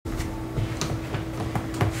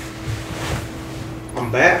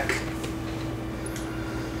I'm back.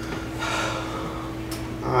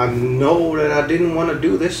 I know that I didn't want to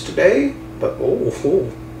do this today, but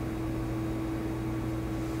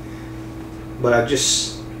but I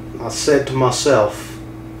said to myself,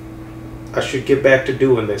 I should get back to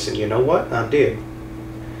doing this, and you know what? I did.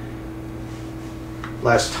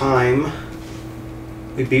 Last time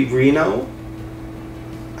we beat Reno,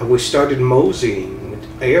 and we started moseying with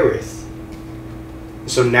Aerith.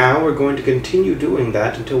 So now we're going to continue doing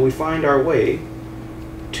that until we find our way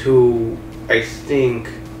to, I think,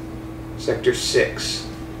 Sector 6,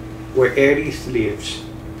 where Aerith lives.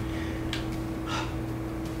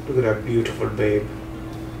 Look at that beautiful babe.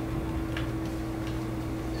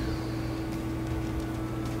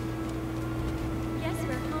 Yes,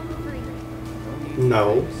 we're home free.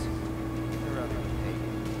 No.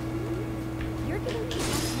 You're getting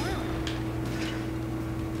possessed now.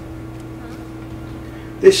 Huh?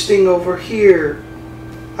 This thing over here,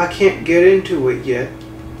 I can't get into it yet.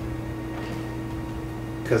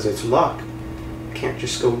 Because it's locked. Can't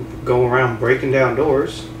just go around breaking down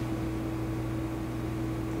doors.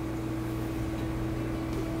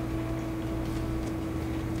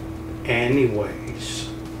 Anyways,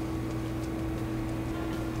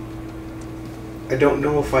 I don't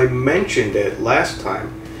know if I mentioned it last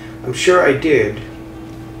time. I'm sure I did.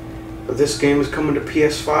 But this game is coming to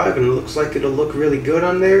PS5 and it looks like it'll look really good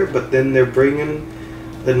on there, but then they're bringing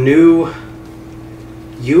the new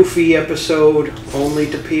Yuffie episode only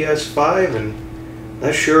to PS5, and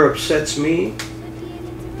that sure upsets me. But you need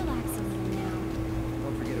to relax a little now.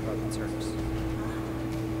 Don't forget about the Turks.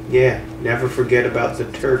 Yeah, never forget about the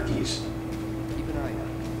turkeys. Keep an eye out.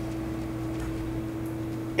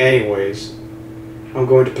 Anyways, I'm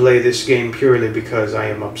going to play this game purely because I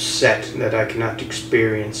am upset that I cannot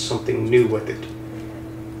experience something new with it.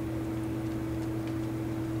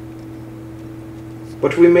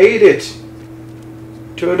 But we made it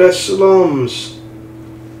to the slums.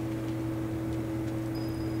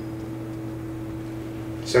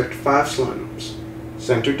 Sector 5 slums,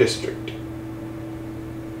 Center District.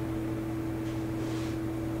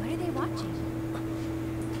 What are they watching?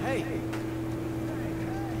 Hey!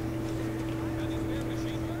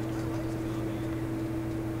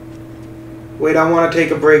 Wait, I want to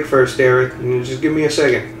take a break first, Aerith. Just give me a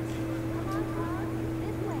second.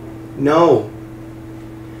 No.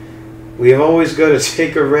 We have always got to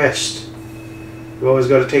take a rest. We've always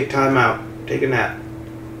got to take time out. Take a nap.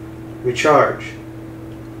 Recharge.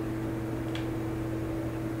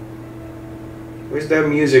 Where's that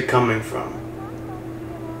music coming from?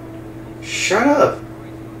 Shut up.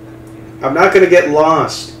 I'm not going to get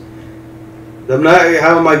lost. I'm not.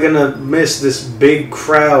 How am I going to miss this big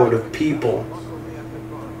crowd of people?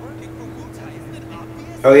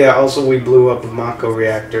 Oh yeah, also we blew up a Mako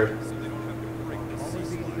reactor.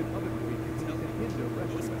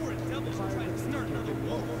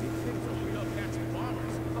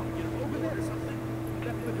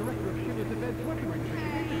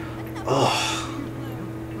 Oh.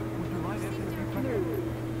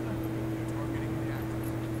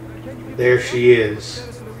 There she is.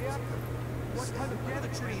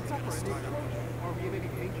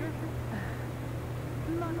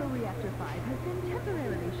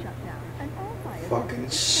 Fucking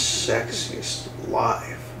sexiest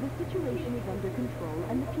alive. The situation is under control,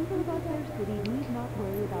 and the people of our fair city need not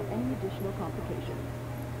worry about any additional complications.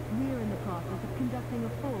 We're in the process of conducting a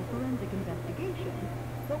full forensic investigation,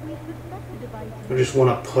 but we suspect the device... I just want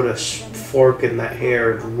to put a fork in that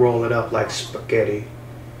hair and roll it up like spaghetti.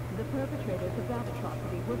 The perpetrators of that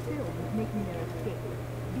atrocity were filled with making their escape.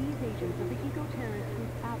 These agents of the eco-terrorist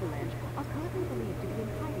group Avalanche are currently believed to be in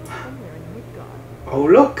hiding somewhere in Midgard. Oh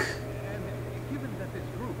look!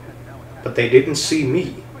 But they didn't see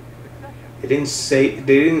me. They didn't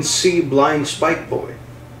see Blind Spike Boy.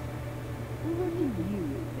 What do you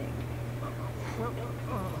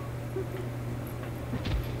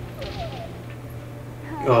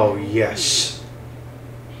think? Oh yes.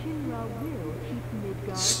 Shinra will keep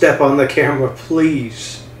Midgard. Step on the camera,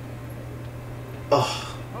 please.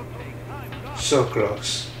 Oh, so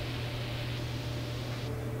close.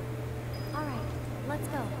 All right, let's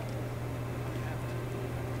go.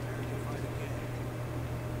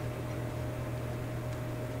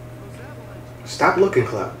 Stop looking,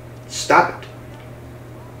 Cloud. Stop it.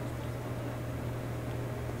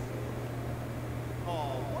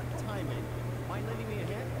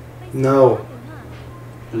 No.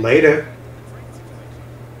 Later.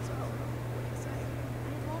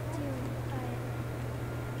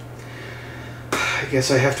 I guess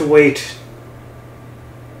I have to wait.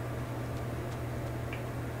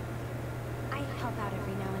 I help out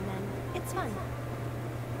every now and then. It's fun.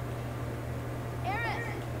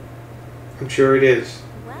 I'm sure it is.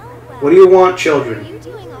 Well, well. What do you want, What are children? you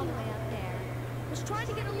doing all the way up there? Was trying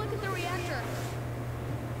to get a look at the reactor.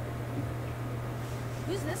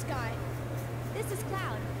 Who's this guy? This is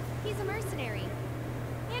Cloud. He's a mercenary.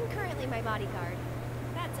 And currently my bodyguard.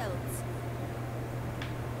 That's Oates.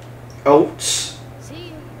 Oats. See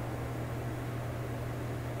you.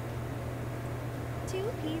 2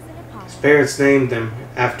 peas in a pod. His parents named them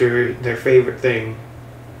after their favorite thing.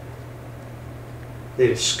 They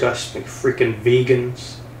disgust me, freaking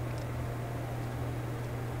vegans.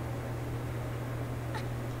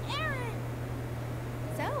 Aerith!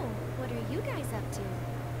 So, what are you guys up to?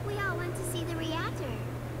 We all went to see the reactor.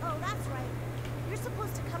 Oh, that's right. You're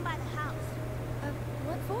supposed to come by the house.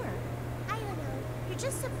 What for? I don't know. You're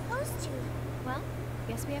just supposed to. Well,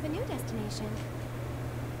 guess we have a new destination.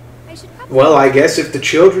 I should probably... Well, I guess if the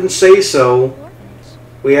children say so, Orphanage.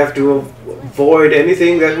 we have to avoid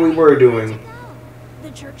anything that we were doing. Go.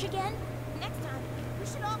 The church again? Next time, we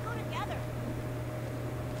should all go together.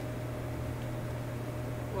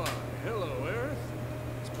 Why, hello, Aerith.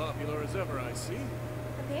 As popular as ever, I see.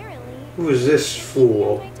 Apparently. Who is this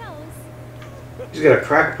fool? My toes. He's got a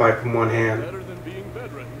crack pipe in one hand. Better than being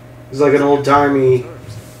bedridden. He's like an old-timey,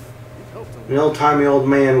 You've helped a old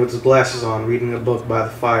man with his glasses on, reading a book by the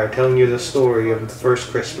fire, telling you the story of the first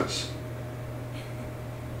Christmas.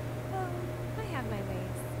 Oh, I have my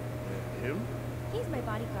ways. And him? He's my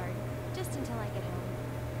bodyguard, just until I get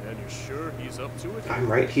home. And you're sure he's up to it?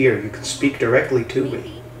 I'm right here. You can speak directly to me.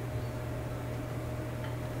 Maybe.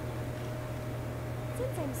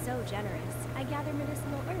 Since I'm so generous, I gather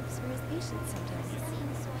medicinal herbs for his patients sometimes.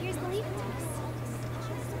 Here's the leaf juice.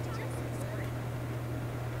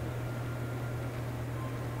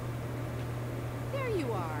 There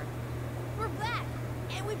you are. We're back,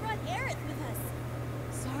 and we brought Aerith with us.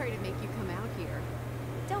 Sorry to make you come out here.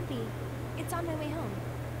 Don't be. It's on my way home.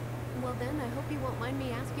 Well then, I hope you won't mind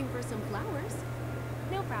me asking for some flowers.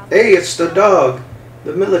 No problem. Hey, it's the dog.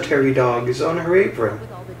 The military dog is on her apron.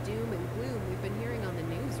 With all the doom and gloom we've been hearing on the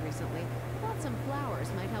news recently, thought some flowers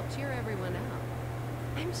might help cheer everyone up.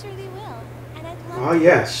 I'm sure they will. And I'd love Ah, to.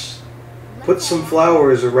 yes. Put some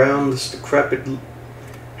flowers around this decrepit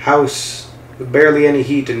house with barely any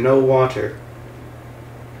heat and no water.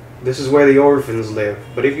 This is where the orphans live.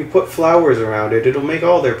 But if you put flowers around it, it'll make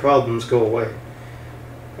all their problems go away.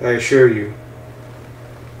 I assure you.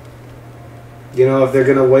 You know, if they're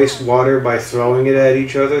gonna waste water by throwing it at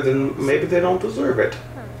each other, then maybe they don't deserve it.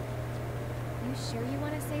 Huh. You sure you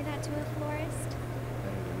want to say that to a florist?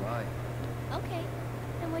 Better than mine. Okay.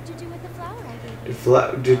 And what'd you do with the flower I gave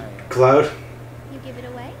you? Did Cloud? You give it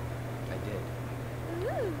away? I did.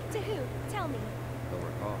 Ooh, to who? Tell me. Don't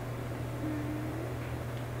recall.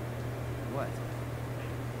 What?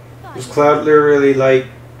 Thought Was you- Cloud literally like,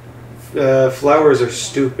 flowers are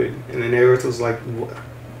stupid? And then Aerith was like,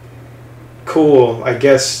 cool, I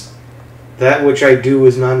guess that which I do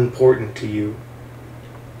is not important to you.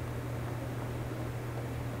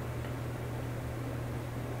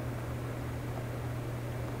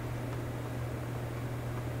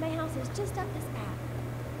 My house is just up this path.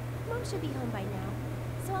 Mom should be home by now,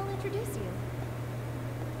 so I'll introduce you.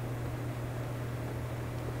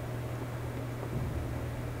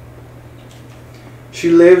 She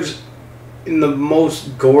lives in the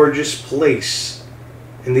most gorgeous place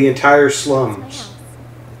in the entire It's my slums. house.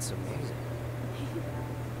 It's amazing.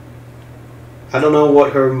 I don't know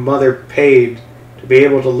what her mother paid to be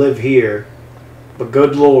able to live here, but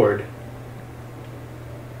good lord.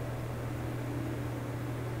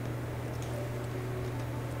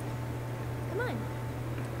 Come on.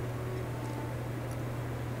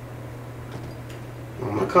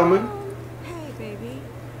 I'm coming. Hey, baby.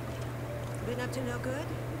 Been up to no good?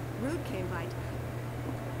 Rude came by.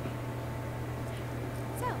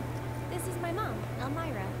 So, this is my mom,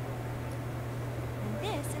 Elmira. And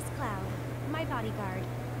this is Cloud, my bodyguard.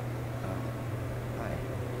 Hi.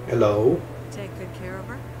 Hello. Take good care of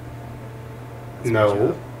her? That's my No.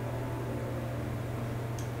 job.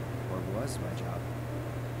 Or was my job.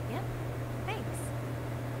 Yep. Thanks.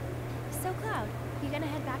 So, Cloud, you gonna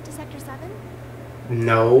head back to Sector 7?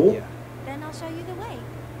 No. Yeah. Then I'll show you the way.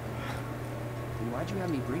 Then why'd you have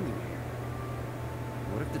me bring you here?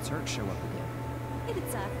 What if the Turks show up again?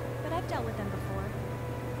 It'd suck, but I've dealt with them before.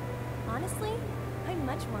 Honestly, I'm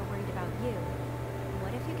much more worried about you.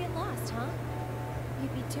 What if you get lost, huh?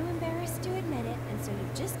 You'd be too embarrassed to admit it, and so you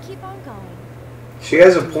just keep on going. She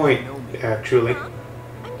has a point, actually. Mom,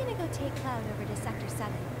 I'm gonna go take Cloud over to Sector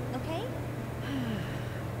 7, okay?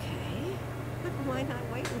 Okay. But why not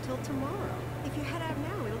wait until tomorrow? If you head out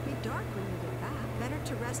now, it'll be dark when you get back. Better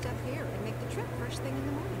to rest up here and make the trip first thing in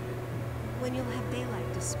the morning, when you'll have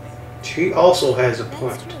daylight to spare. She also has a That's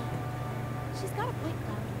point. true. She's got a point,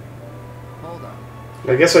 Cloud. Hold on.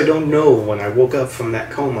 I guess I don't know when I woke up from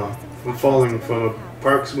that coma, from falling from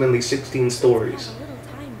approximately 16 stories. Have a little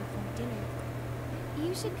time before dinner.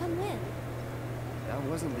 You should come with. That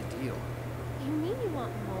wasn't the deal. You mean you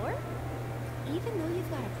want more? Even though you've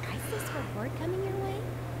got a priceless reward coming your way?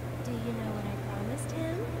 Do you know what I promised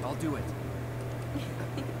him? I'll do it.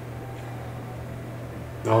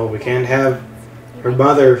 No, we can't have her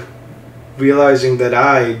mother realizing that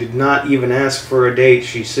I did not even ask for a date.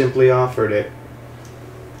 She simply offered it.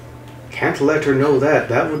 Can't let her know that.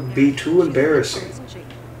 That would be too embarrassing. Isn't she?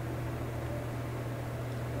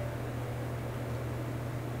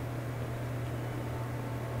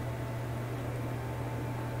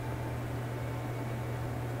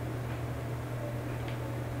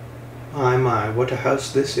 My, what a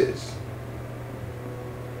house this is.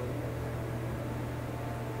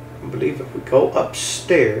 I believe if we go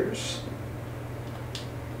upstairs...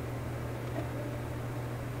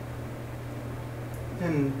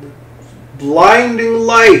 And blinding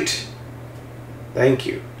light! Thank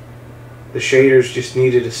you. The shaders just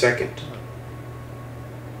needed a second.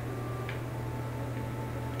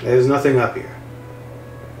 There's nothing up here.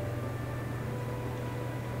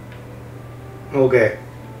 Okay.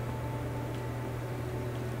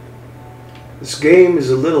 This game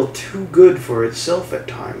is a little too good for itself at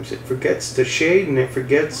times. It forgets to shade and it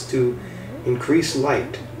forgets to increase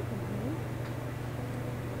light.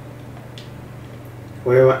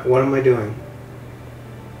 What am I doing?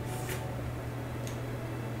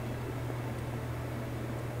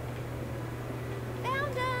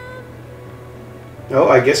 Found him! Oh,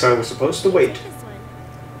 I guess I was supposed to wait. Take this one.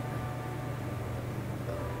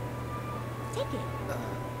 Take it.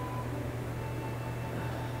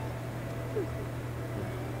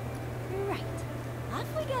 Right.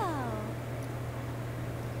 Off we go.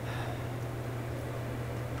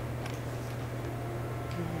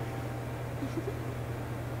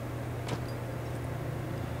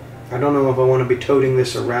 I don't know if I want to be toting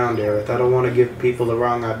this around, Aerith. I don't want to give people the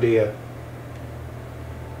wrong idea.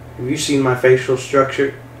 Have you seen my facial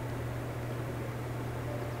structure?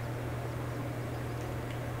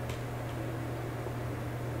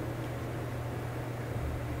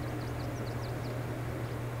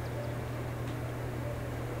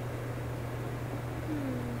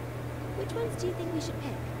 Which ones do you think we should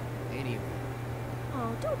pick? Any of them.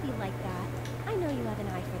 Oh, don't be like that. I know you have an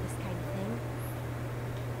eye for this kind of thing.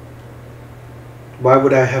 Why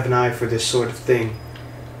would I have an eye for this sort of thing?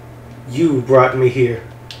 You brought me here.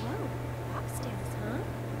 Whoa, upstairs, huh?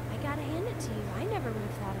 I gotta hand it to you. I never would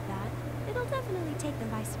have thought of that. It'll definitely take them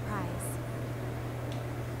by surprise.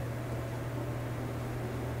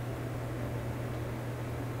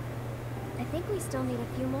 I think we still need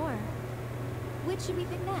a few more. Which should we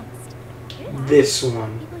pick next? Good eye. This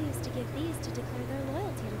one. People used to give these to declare their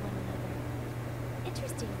loyalty to one another.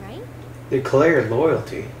 Interesting, right? Declare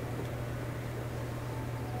loyalty.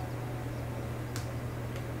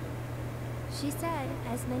 She said,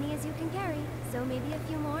 as many as you can carry, so maybe a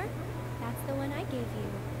few more? That's the one I gave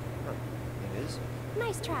you. It is?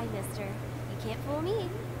 Nice try, mister. You can't fool me.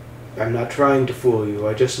 I'm not trying to fool you.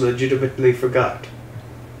 I just legitimately forgot.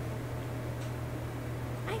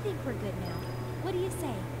 I think we're good now. What do you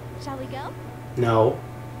say? Shall we go? No.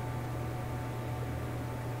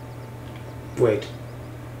 Wait.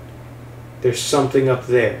 There's something up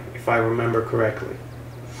there, if I remember correctly.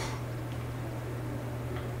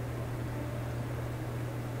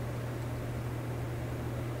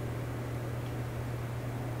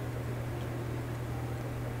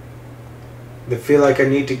 I feel like I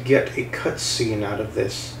need to get a cutscene out of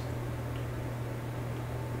this.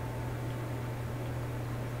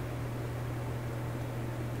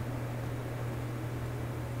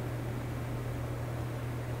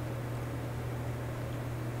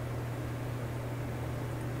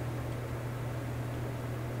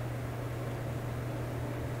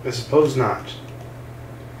 I suppose not.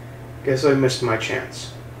 Guess I missed my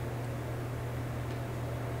chance.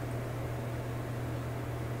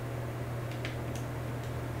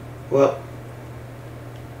 Well,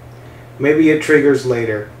 maybe it triggers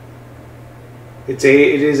later. It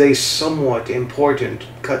is a somewhat important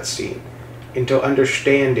cutscene into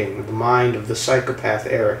understanding the mind of the psychopath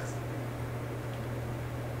Aerith.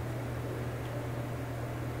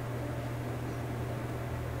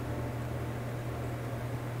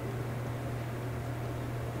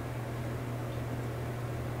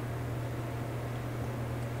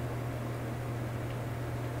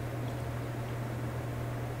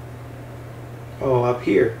 Oh, up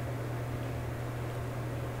here.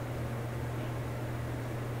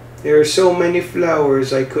 There are so many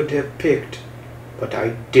flowers I could have picked, but I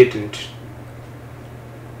didn't.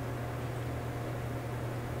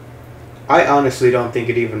 I honestly don't think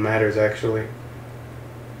it even matters, actually.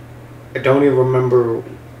 I don't even remember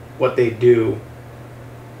what they do.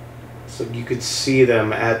 So you could see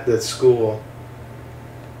them at the school.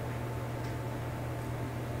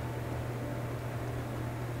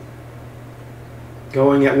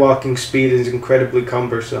 Going at walking speed is incredibly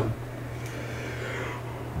cumbersome.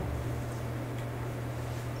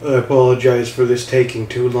 I apologize for this taking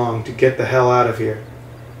too long to get the hell out of here.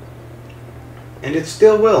 And it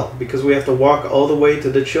still will, because we have to walk all the way to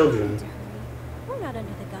the children. We're not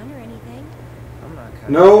under the gun or anything. I'm not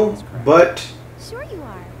cutting No, this crap. but Sure you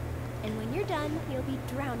are. And when you're done, you'll be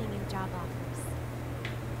drowning in job offers.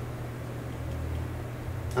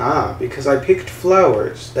 because I picked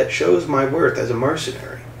flowers. That shows my worth as a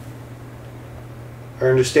mercenary. I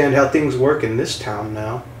understand how things work in this town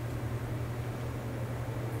now.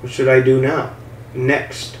 What should I do now?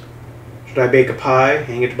 Next. Should I bake a pie,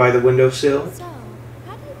 hang it by the windowsill? So,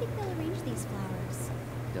 how do you think they'll arrange these flowers?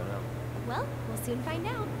 Don't know. Well, we'll soon find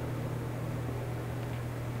out.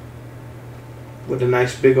 What a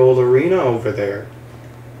nice big old arena over there.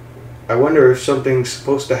 I wonder if something's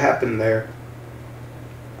supposed to happen there.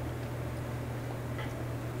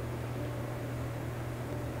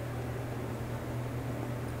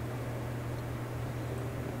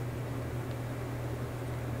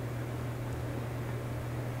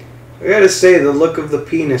 I gotta say, the look of the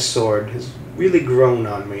penis sword has really grown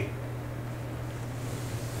on me.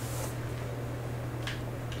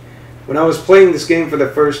 When I was playing this game for the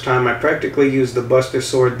first time, I practically used the Buster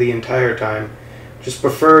Sword the entire time, just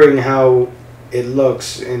preferring how it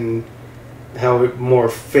looks and how it more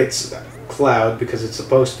fits Cloud, because it's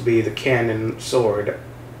supposed to be the canon sword.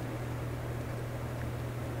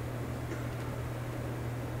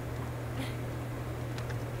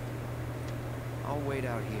 I'll wait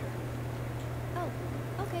out here. Oh,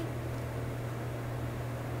 okay.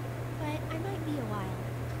 But I might be a while.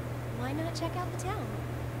 Why not check out the town?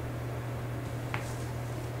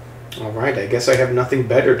 Alright, I guess I have nothing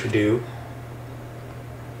better to do.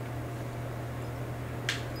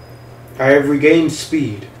 I have regained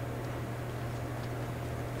speed.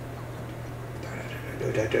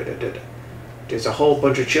 There's a whole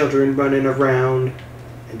bunch of children running around,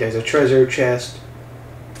 and there's a treasure chest.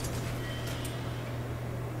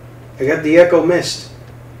 I got the Echo Mist.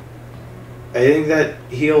 I think that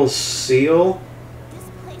heals Seal. This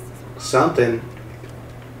place is Something.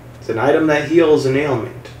 It's an item that heals an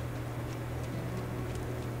ailment.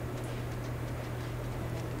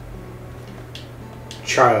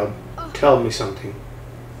 Child, tell me something.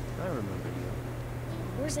 I remember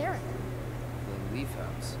you. Where's Aerith? The Leaf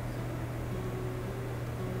House.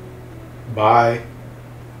 Bye.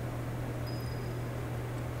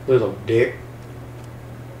 Little dick.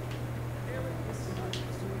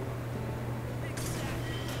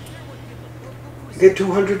 Get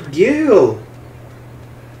 200 gil.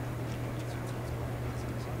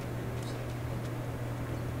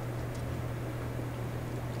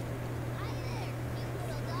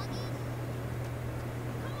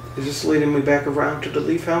 Is this leading me back around to the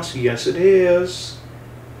Leaf House? Yes, it is.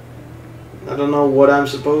 I don't know what I'm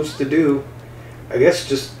supposed to do. I guess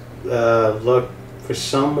just look for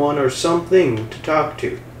someone or something to talk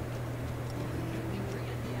to.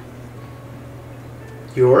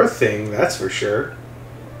 Your thing, that's for sure.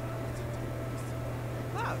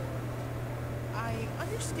 Cloud, I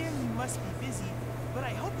understand you must be busy, but I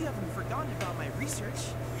hope you haven't forgotten about my research.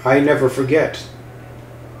 I never forget.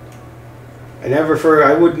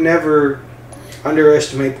 I would never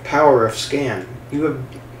underestimate the power of scan. You have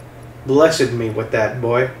blessed me with that,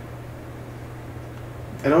 boy.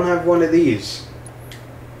 I don't have one of these.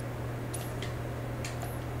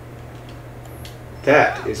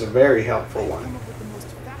 That is a very helpful I've one. come up with the most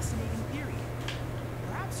fascinating theory.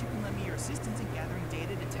 Perhaps you can lend me your assistance in gathering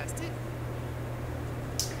data to test it?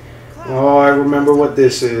 Cloud, Oh, I remember what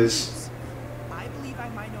this is. I believe I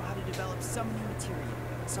might know how to develop some new material,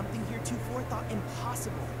 something heretofore thought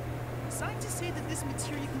impossible. Scientists say that this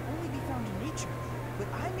material can only be found in nature, but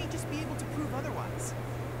I may just be able to prove otherwise.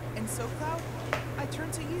 And so, Cloud, I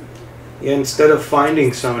turn to you. Yeah, instead of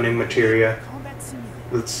finding summoning materia, Combat simulator.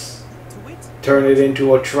 let's To wit, turn it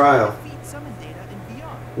into a trial. feed summon data and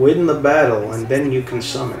beyond. Win the battle, and then you can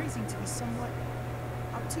summon. Phrasing to be somewhat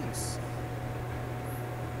obtuse.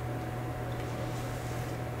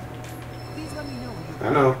 Please let me know when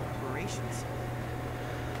I know. operations.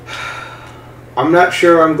 I'm not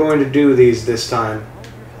sure I'm going to do these this time. All of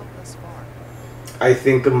your help thus far. I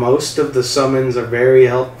think most of the summons are very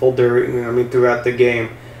helpful throughout the game.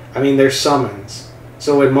 I mean, they're summons.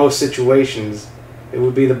 So in most situations, it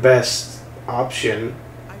would be the best option.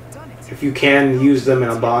 I've done it. If you can use them in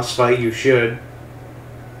a boss fight, you should.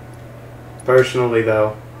 Personally,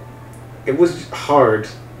 though, it was hard.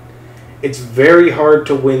 It's very hard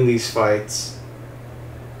to win these fights.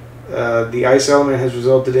 The ice element has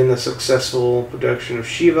resulted in the successful production of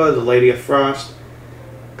Shiva, the Lady of Frost.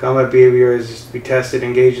 Combat behavior is to be tested,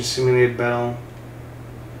 engage in simulated battle.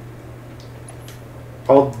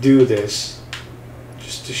 I'll do this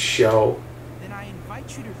just to show. Then I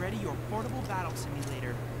invite you to ready your portable battle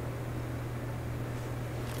simulator.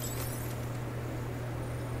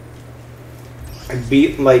 I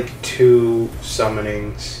beat like 2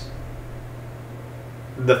 summonings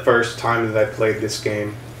the first time that I played this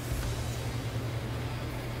game.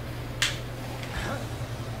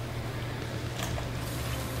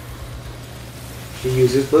 She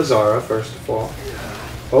uses Blizzara first of all.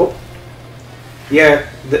 Oh, yeah,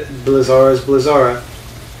 Blizzara is Blizzara.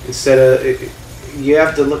 Instead of you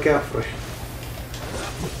have to look out for it.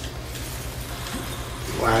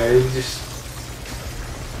 Why just?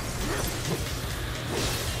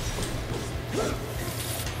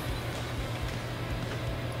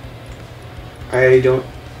 I don't.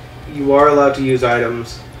 You are allowed to use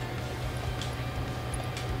items,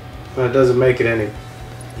 but it doesn't make it any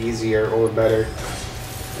easier or better.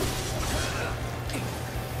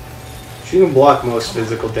 She can block most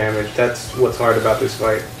physical damage. That's what's hard about this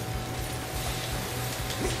fight.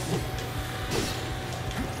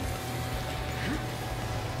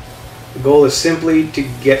 The goal is simply to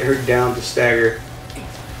get her down to stagger.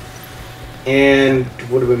 And it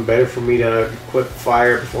would have been better for me to equip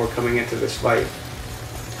fire before coming into this fight.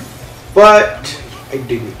 But I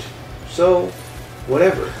didn't. So,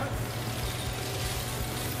 whatever.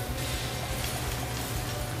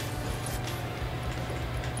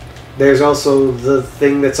 There's also the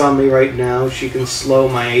thing that's on me right now. She can slow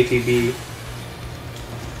my ATB.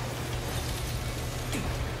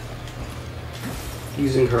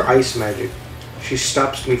 Using her ice magic, she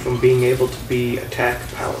stops me from being able to be attack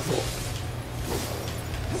powerful.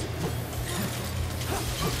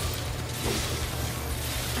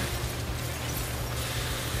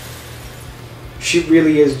 She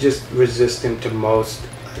really is just resistant to most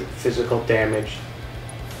physical damage.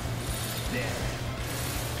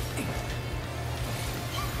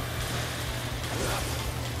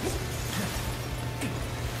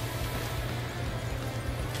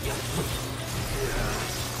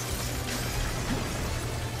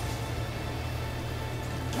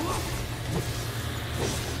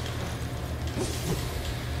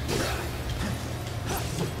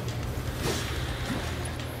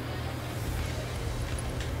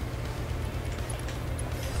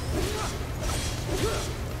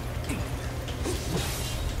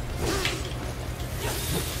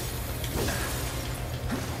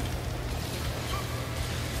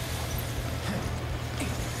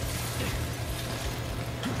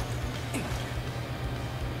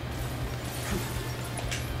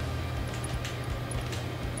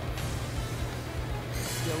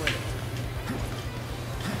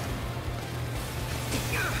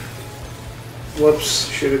 Whoops,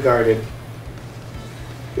 should have guarded.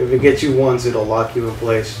 If it gets you once, it'll lock you in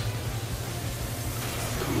place.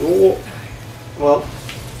 Oh, well,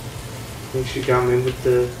 I think she got me with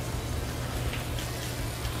the...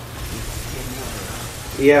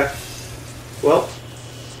 Yeah. Well,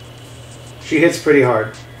 she hits pretty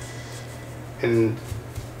hard. And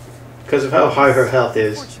because of how high her health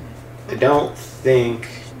is, I don't think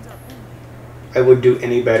I would do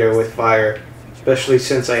any better with fire. Especially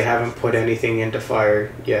since I haven't put anything into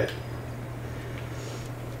fire yet.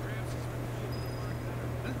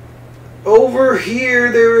 Over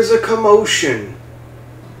here, there is a commotion.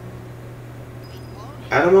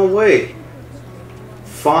 Out of my way.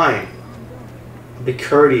 Fine. I'll be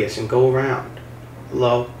courteous and go around.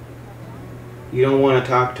 Hello? You don't want to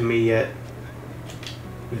talk to me yet.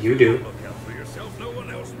 You do. Look out for yourself, no one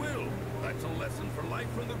else will. That's a lesson for life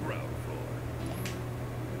from the ground floor.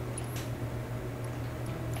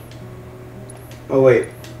 Oh wait,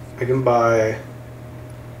 I can buy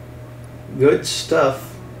good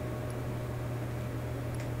stuff.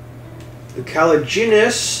 The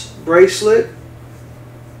Caliginous bracelet.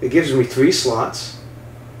 It gives me 3 slots.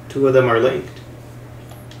 2 of them are linked.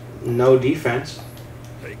 No defense.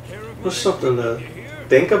 Just something to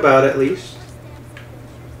think about at least.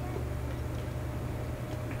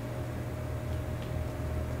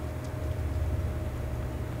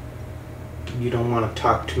 You don't want to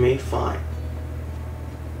talk to me? Fine.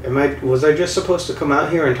 Was I just supposed to come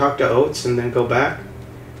out here and talk to Oates and then go back?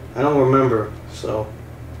 I don't remember, so...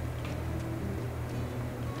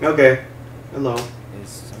 Okay. Hello. Is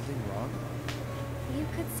something wrong? You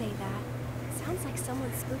could say that. Sounds like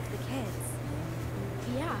someone spooked the kids.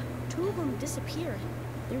 Yeah, 2 of them disappeared.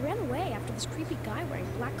 They ran away after this creepy guy wearing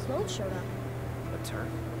black clothes showed up. A Turk?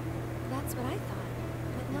 That's what I thought.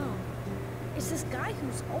 But no. It's this guy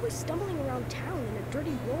who's always stumbling around town in a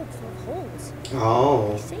dirty robe full of holes.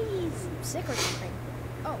 Oh. They say he's sick or something.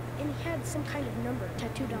 Oh, and he had some kind of number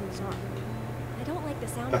tattooed on his arm. I don't like the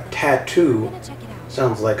sound A of this. tattoo? I'm gonna check it out.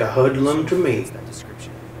 Sounds like a hoodlum to me. What's that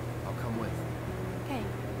description? I'll come with. Okay.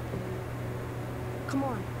 Come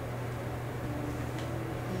on.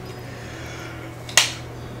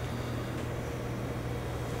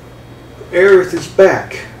 Aerith is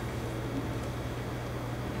back.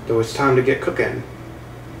 Though it's time to get cooking.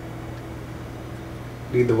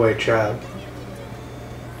 Lead the way, child.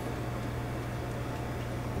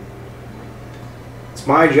 It's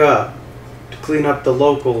my job to clean up the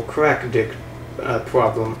local crack addict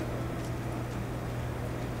problem.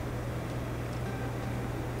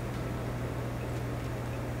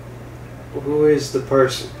 Who is the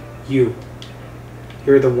person? You.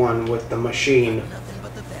 You're the one with the machine. Nothing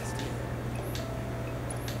but the best here.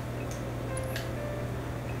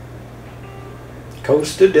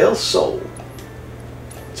 Costa del Sol.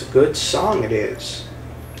 It's a good song, it is.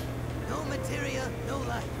 No materia, no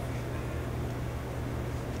life.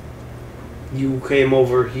 You came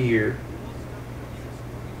over here.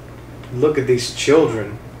 Look at these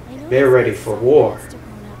children. I know They're this ready makes for some war. sense to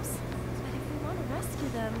grown-ups, but if we want to rescue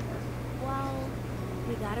them, well,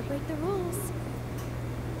 we gotta break the rules.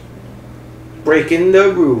 Breaking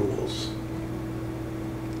the rules.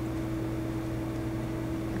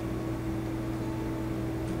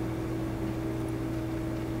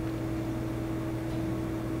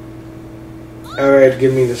 Alright,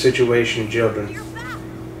 give me the situation, children.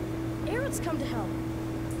 Aerith's come to help.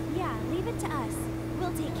 Yeah, leave it to us.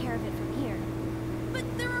 We'll take care of it from here.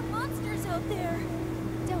 But there are monsters out there.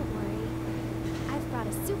 Don't worry. I've brought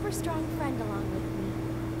a super strong friend along with me.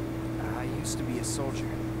 I used to be a soldier.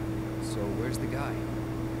 So where's the guy?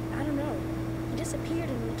 I don't know. He disappeared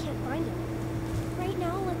and we can't find him. Right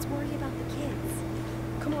now, let's worry about the kids.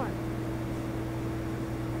 Come on.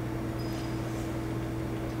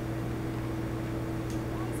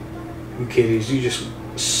 You kiddies, you just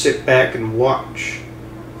sit back and watch.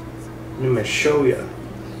 Let me show you.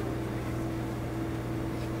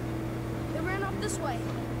 They ran off this way.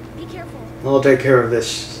 Be careful. I'll take care of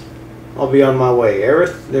this. I'll be on my way.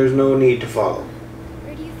 Aerith, there's no need to follow.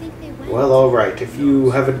 Where do you think they went? Well, alright. If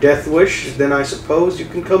you have a death wish, then I suppose you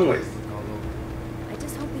can come with. All over. I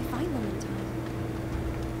just hope we find them in time.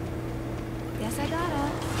 Guess I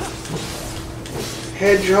gotta.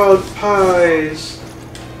 Hedgehog pies.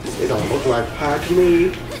 They don't look like pie to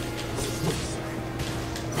me.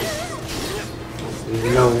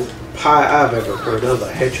 There's no pie I've ever heard of,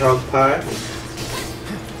 a hedgehog pie.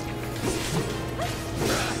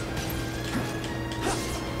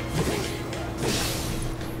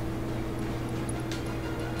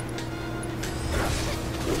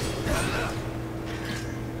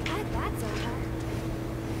 That's over.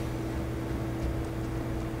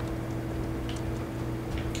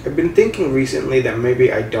 I've been thinking recently that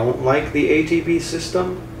maybe I don't like the ATB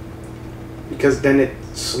system, because then it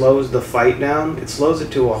slows the fight down. It slows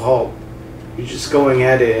it to a halt. You're just going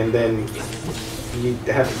at it, and then you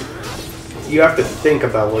have to think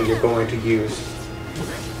about what you're going to use.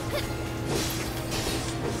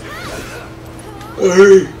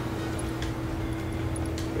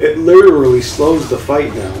 It literally slows the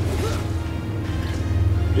fight down,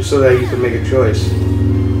 just so that you can make a choice.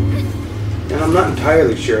 And I'm not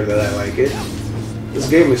entirely sure that I like it. This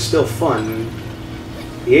game is still fun.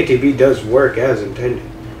 The ATB does work as intended.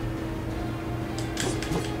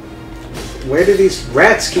 Where do these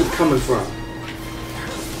rats keep coming from?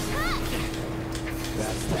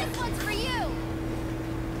 This one's for you.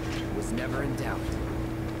 Was never in doubt.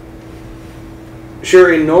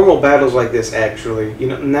 Sure, in normal battles like this, actually, you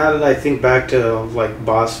know, now that I think back to like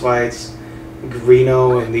boss fights,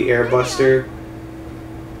 Reno and the Airbuster,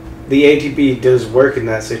 the ATB does work in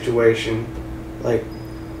that situation, like,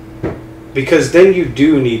 because then you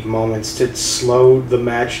do need moments to slow the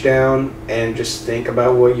match down and just think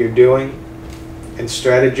about what you're doing and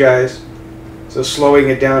strategize. So slowing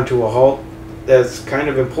it down to a halt, that's kind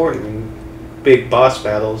of important in big boss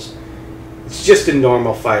battles. It's just in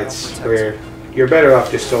normal fights where you're better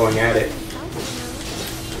off just going at it.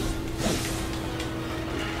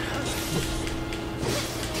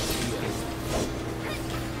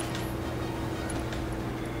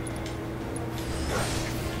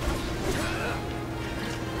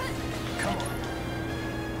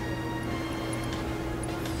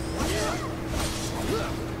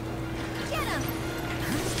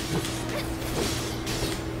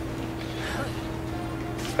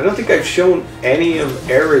 I don't think I've shown any of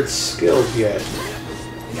Aerith's skills yet.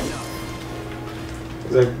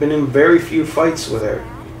 Because I've been in very few fights with her.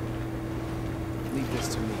 Leave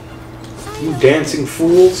this to me. You dancing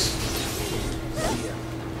fools!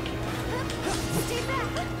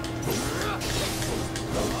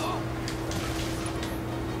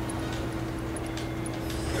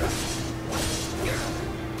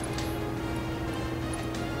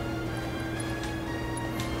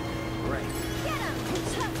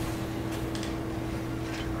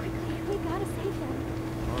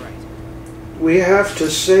 We have to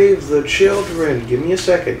save the children. Give me a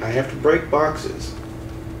second. I have to break boxes.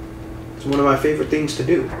 It's one of my favorite things to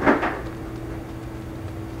do.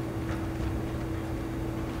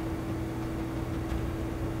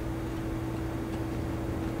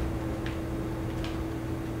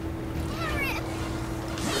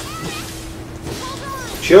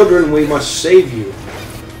 Children, we must save you.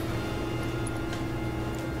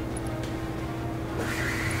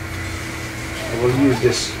 I will use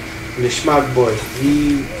this. The smart boy,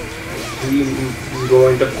 he's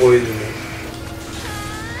going to poison me.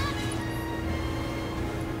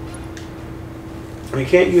 I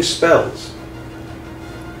can't use spells,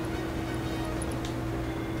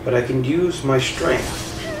 but I can use my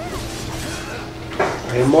strength.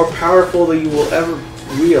 I am more powerful than you will ever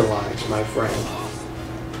realize, my friend.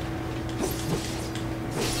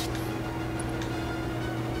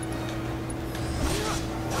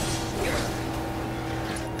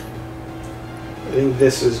 I think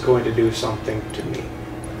this is going to do something to me.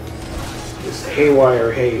 This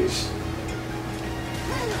haywire haze.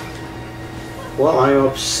 Well, I'm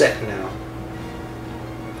upset now.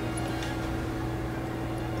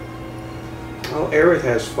 Oh, Aerith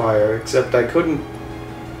has fire, except I couldn't...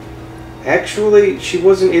 Actually, she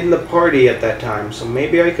wasn't in the party at that time, so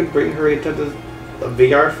maybe I can bring her into the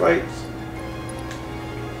VR fights?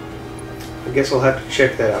 I guess I'll have to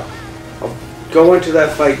check that out. I'll go into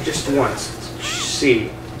that fight just once.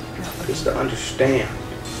 See, just to understand.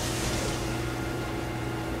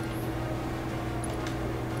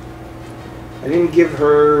 I didn't give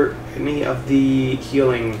her any of the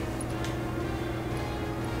healing.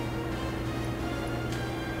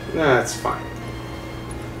 Nah, it's fine.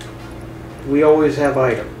 We always have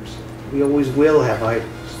items. We always will have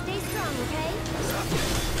items. Stay strong,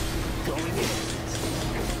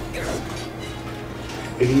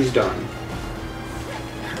 okay? He's done.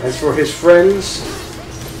 As for his friends,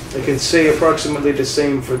 I can say approximately the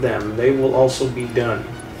same for them. They will also be done.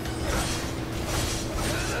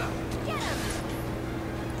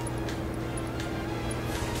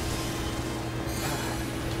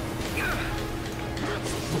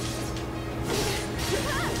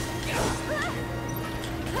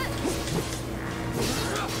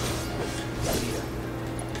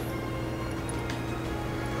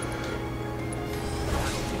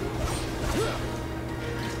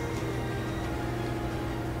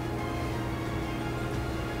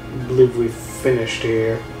 I believe we've finished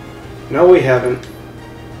here. No, we haven't.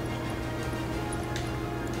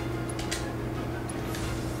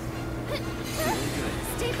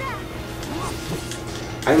 Stay back.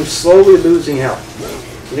 I'm slowly losing health.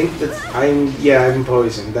 I think that I'm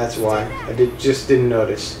poisoned. That's why. I just didn't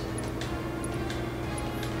notice.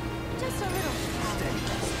 Just a little.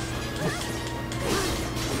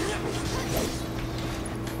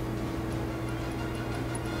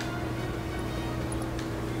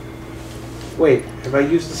 Wait, have I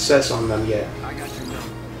used the cess on them yet? I got your number.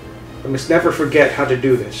 I must never forget how to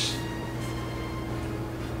do this.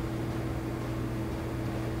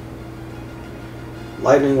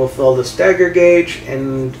 Lightning will fill the stagger gauge,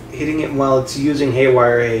 and hitting it while it's using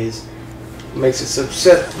haywire haze makes it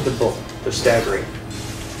susceptible to staggering.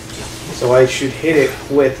 So I should hit it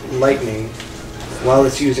with lightning while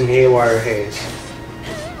it's using haywire haze.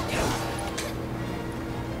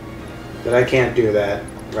 But I can't do that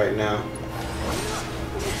right now.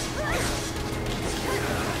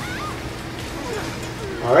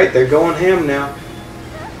 Alright, they're going ham now.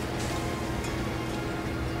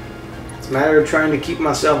 It's a matter of trying to keep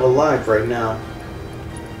myself alive right now.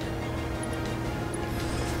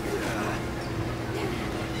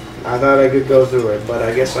 I thought I could go through it, but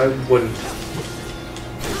I guess I wouldn't.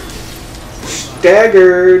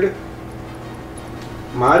 Staggered!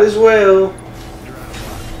 Might as well.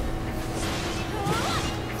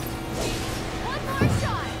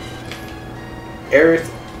 Aerith,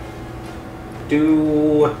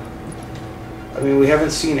 I mean, we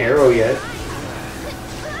haven't seen Arrow yet.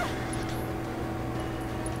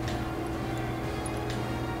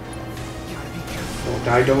 Don't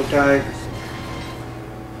die, don't die.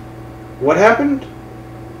 What happened?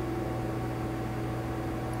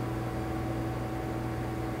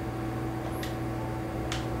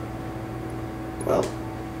 Well,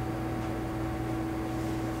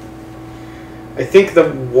 I think the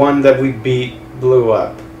one that we beat blew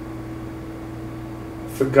up.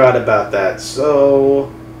 Forgot about that,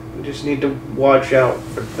 so we just need to watch out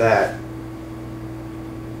for that.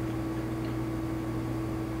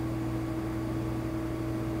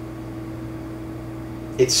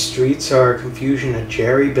 Its streets are a confusion of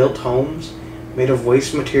Jerry-built homes made of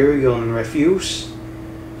waste material and refuse.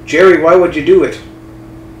 Jerry, why would you do it?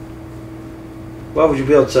 Why would you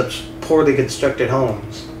build such poorly constructed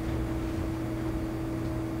homes?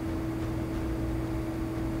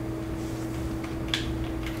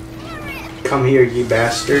 Come here, you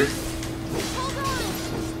bastard.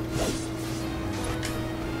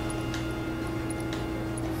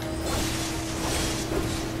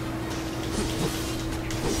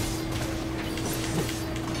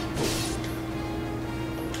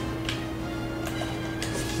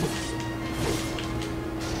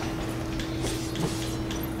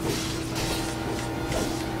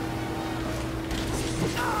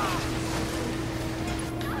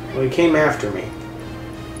 Well, he came after me.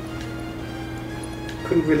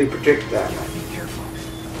 Couldn't really predict that. Be careful.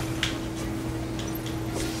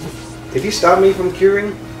 Did he stop me from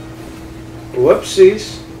curing?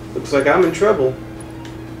 Whoopsies. Looks like I'm in trouble.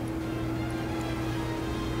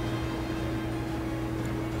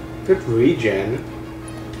 Good regen.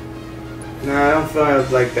 Nah, I don't feel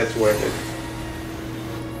like that's worth it.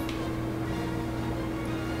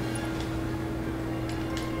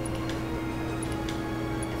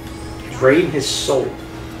 Drain his soul.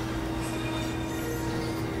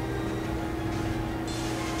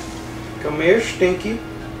 Come here, Stinky.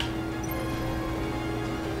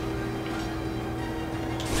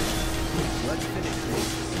 Let's finish this.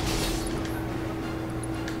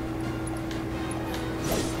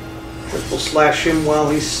 Triple slash him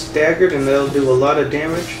while he's staggered and that'll do a lot of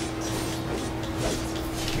damage.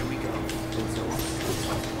 Here we go.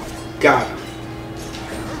 Got him.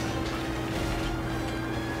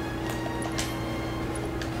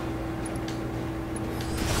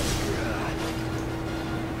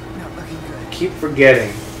 Not looking good. Keep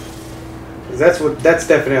forgetting. 'Cause that's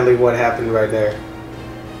definitely what happened right there.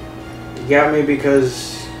 You got me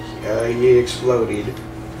because he exploded.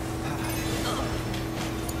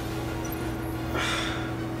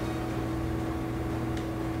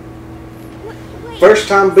 First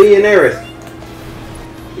time being Aerith.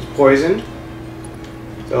 He's poisoned.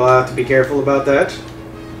 So I'll have to be careful about that.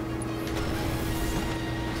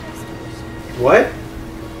 What?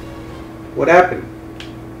 What happened?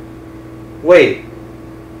 Wait.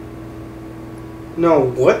 No,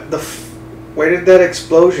 what the f... Where did that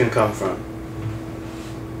explosion come from?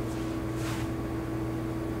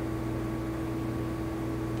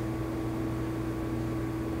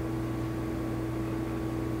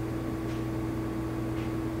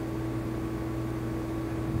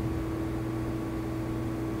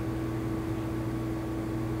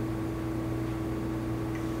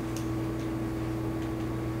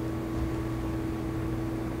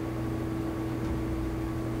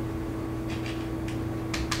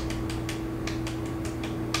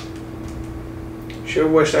 Sure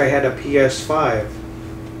wish I had a PS5.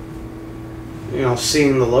 You know,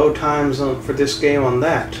 seeing the load times for this game on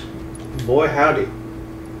that. Boy howdy.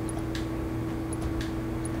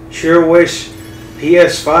 Sure wish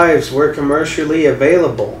PS5s were commercially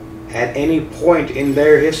available at any point in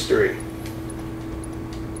their history.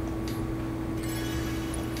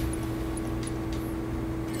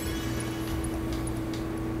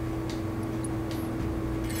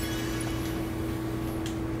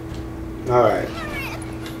 Alright.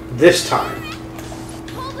 This time.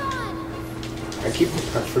 I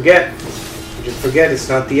forget. I just forget it's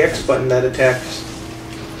not the X button that attacks.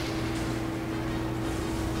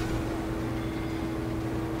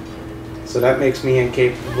 So that makes me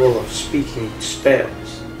incapable of speaking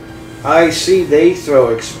spells. I see they throw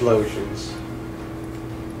explosions.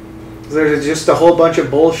 There's just a whole bunch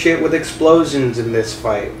of bullshit with explosions in this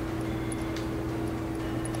fight.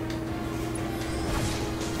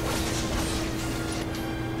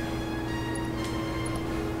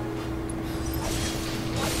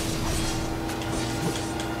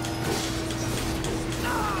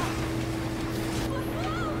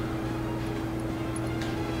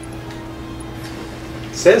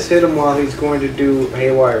 It says hit him while he's going to do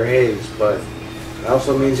Haywire Haze, but it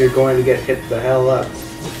also means you're going to get hit the hell up.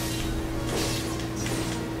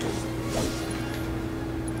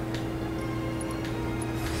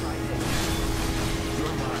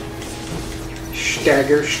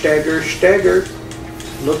 Stagger, stagger, stagger.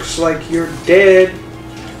 Looks like you're dead.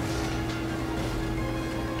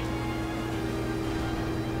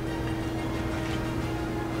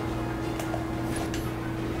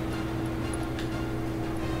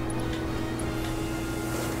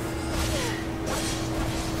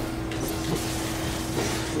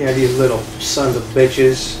 Yeah, these little sons of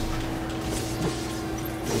bitches.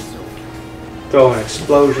 Throwing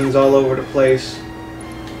explosions all over the place.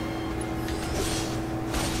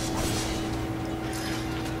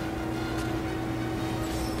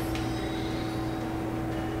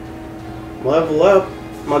 Level up.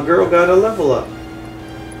 My girl got a level up.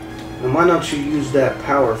 And why don't you use that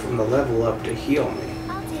power from the level up to heal me?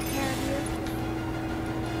 I'll take care of you.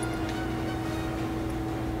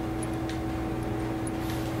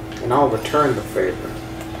 And I'll return the favor.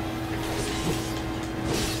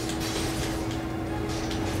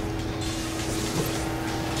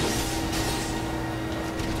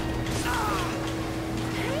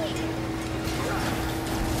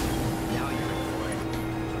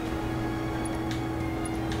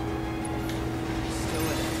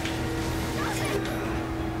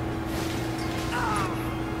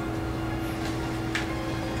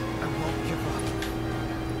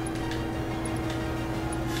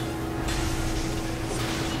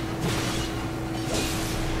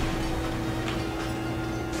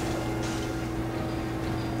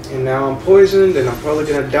 And now I'm poisoned, and I'm probably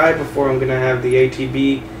gonna die before I'm gonna have the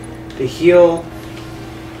ATB to heal.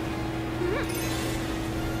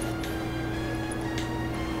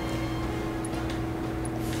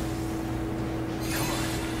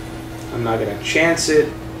 I'm not gonna chance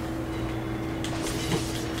it.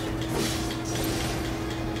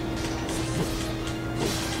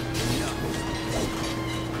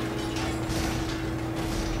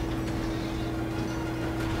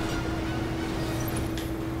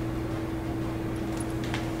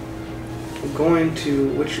 Going to,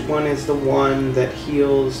 which one is the one that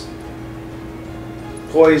heals?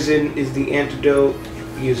 Poison is the antidote.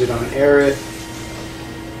 Use it on Aerith.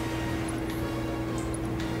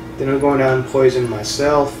 Then I'm going down and poison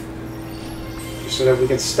myself so that we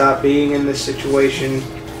can stop being in this situation.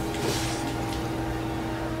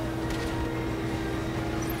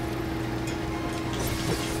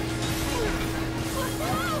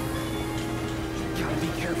 Gotta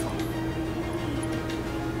be careful.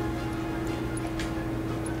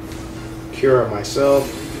 Cure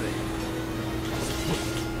myself.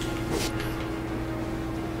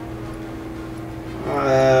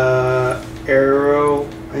 Arrow,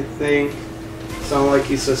 I think. Sound like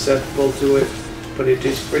he's susceptible to it, but it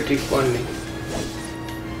is pretty funny.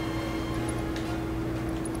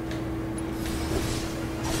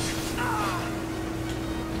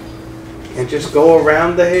 And just go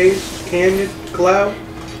around the haze, can you, Cloud?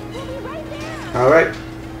 Alright.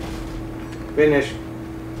 Finish.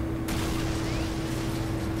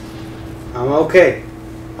 I'm okay.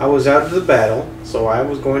 I was out of the battle, so I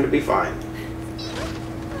was going to be fine.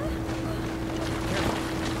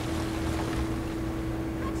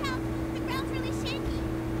 Watch out! The ground's really shaky.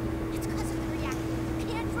 It's because of the reactor. You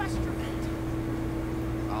can't trust your feet.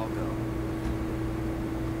 I'll go.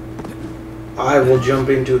 I will jump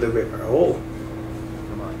into the river. Oh.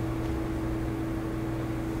 Come on.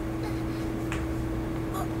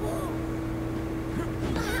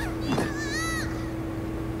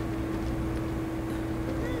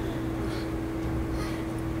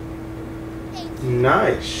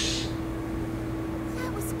 Nice.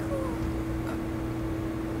 That was cool.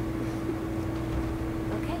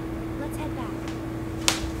 Okay, let's head back.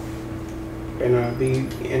 Better not be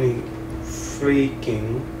any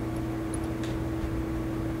freaking.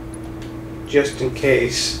 Just in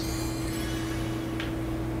case.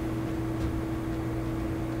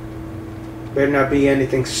 Better not be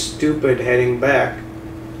anything stupid heading back.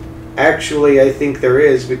 Actually, I think there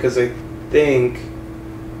is, because I think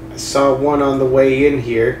I saw one on the way in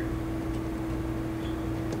here.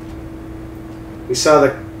 We saw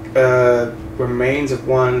the remains of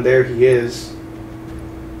one. There he is.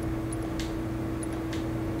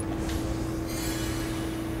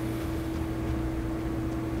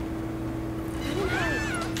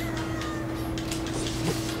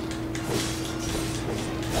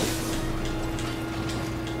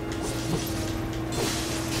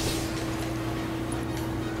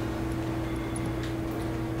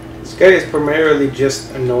 This guy is primarily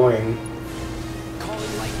just annoying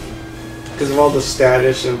because of all the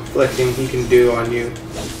status inflicting he can do on you.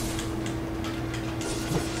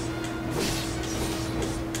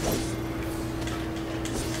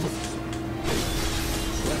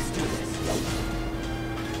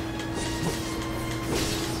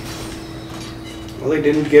 Well, he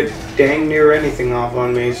didn't get dang near anything off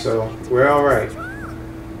on me, so we're alright. Well,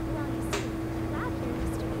 you see, Cloud here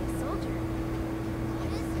used to be a soldier. What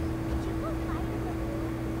is it? Did you go fight in the war?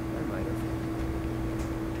 I might have.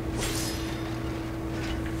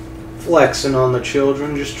 Flexing on the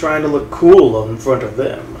children, just trying to look cool in front of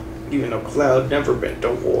them. Even though Cloud never been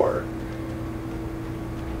to war.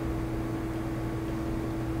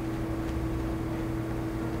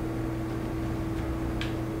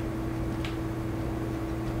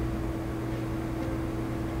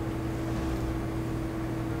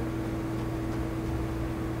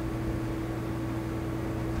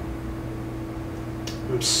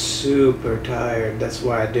 I'm super tired. That's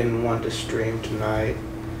why I didn't want to stream tonight.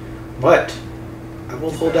 But I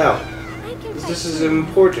will hold out. This is an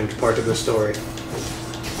important part of the story.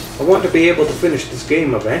 I want to be able to finish this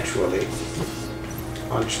game eventually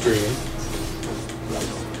on stream.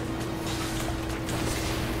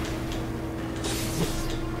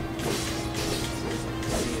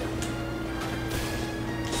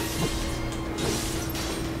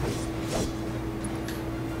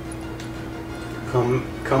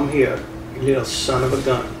 Come here, you little son of a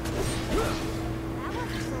gun. That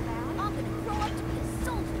wasn't so bad. I'm gonna grow up to be a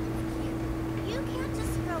soldier like you. You can't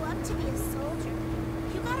just grow up to be a soldier.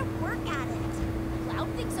 You gotta work at it. Cloud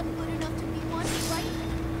thinks I'm good enough to be one, right?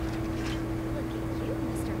 Look at you,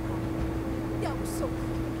 Mr. Cole. That was so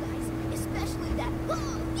cool, you guys. Especially that. Oh,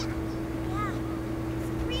 yeah. Yeah.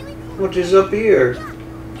 It's really cool. What is up here?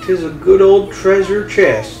 'Tis a good old treasure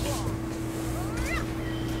chest.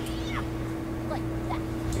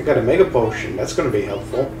 I got a mega potion. That's going to be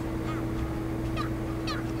helpful.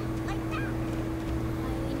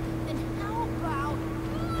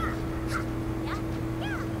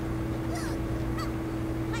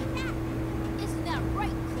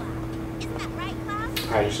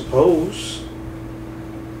 I suppose.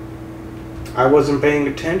 I wasn't paying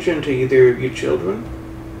attention to either of you children,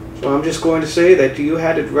 so I'm just going to say that you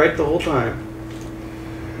had it right the whole time.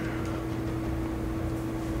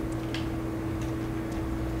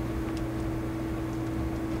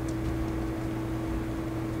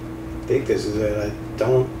 I think this is it. I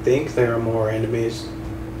don't think there are more enemies.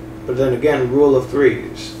 But then again, rule of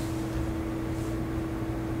threes.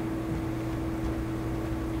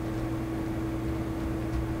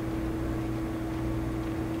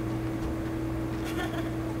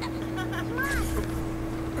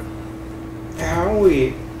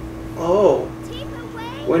 Howie. Oh.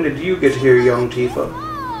 When did you get here, young Tifa?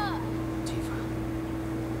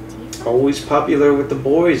 Always popular with the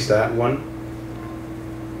boys, that one.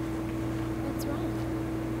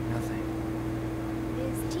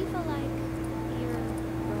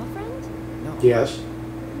 Yes.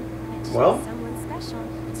 Well, someone special.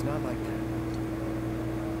 It's not like that.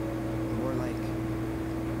 More like... I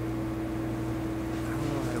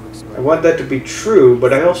don't know how to explain. I want that to be true,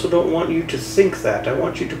 but I also don't want you to think that. I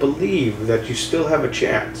want you to believe that you still have a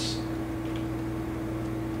chance.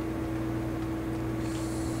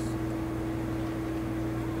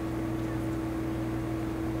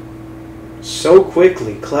 So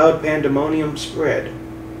quickly, Cloud Pandemonium spread.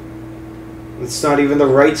 It's not even the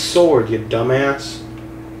right sword, you dumbass.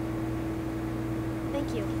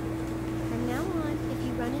 Thank you. From now on, if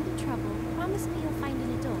you run into trouble, promise me you'll find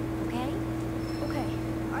an adult, okay? Okay,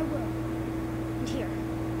 I will. And here,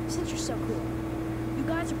 since you're so cool, you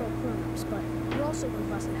guys are both grown-ups, but you're also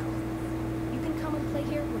robust now. You can come and play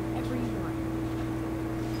here whenever you want.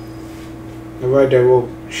 Alright there, well,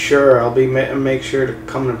 sure, I'll be make sure to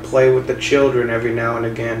come and play with the children every now and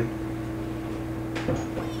again.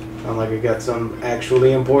 Sound like I got something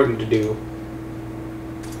actually important to do.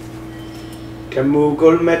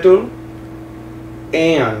 Moogle metal.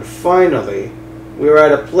 And finally, we're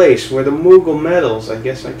at a place where the Moogle metals. I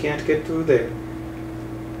guess I can't get through there.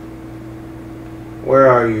 Where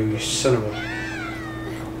are you, you son of a...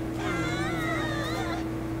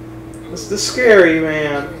 What's the scary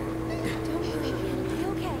man? Don't worry, it'll be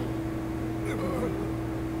okay.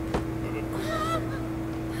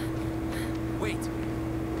 Wait.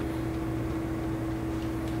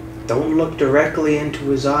 Don't look directly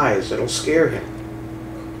into his eyes. It'll scare him.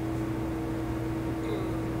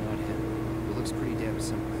 Not him. It looks pretty damn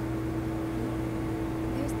simple.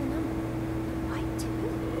 There's the number. Why two?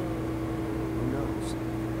 Who knows?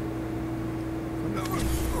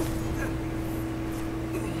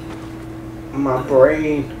 My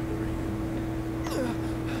brain.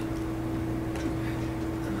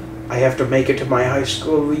 I have to make it to my high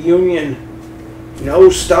school reunion. No,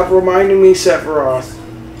 stop reminding me, Sephiroth.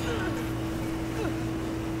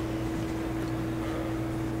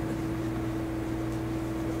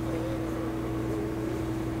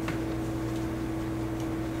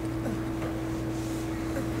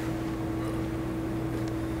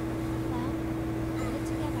 Well, put it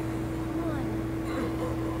together. Come on.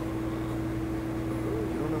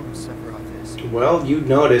 You don't know who Sephiroth is. Well, you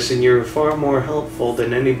notice, and you're far more helpful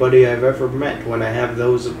than anybody I've ever met when I have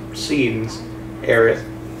those scenes, Aerith.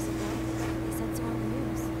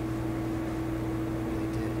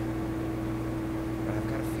 but I've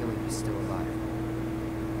got a feeling he's still alive.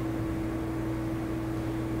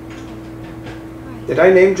 Did I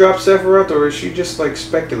name drop Sephiroth, or is she just like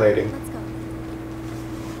speculating? Let's go.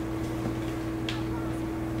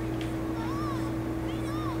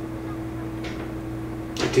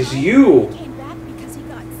 It is you! He came back because he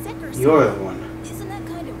got sick or something. You're the one. Isn't that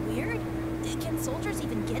kind of weird? Can soldiers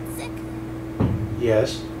even get sick?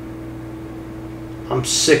 Yes. I'm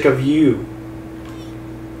sick of you.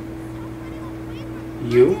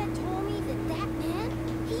 You? My dad told me that that man,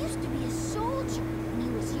 he used to be a soldier when he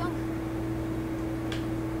was younger.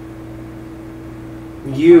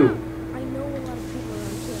 You. I know a lot of people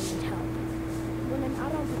around here need help. When I'm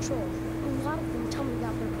out on patrol, a lot of them tell me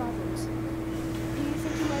about their problems. Do you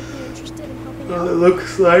think you might be interested in helping Well, out? it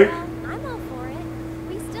looks like Well, I'm all for it.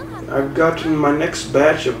 We still have... I've gotten my next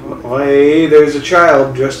batch of... Oh, hey, there's a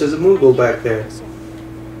child dressed as a Moogle back there. So,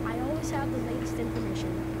 I always have the latest information.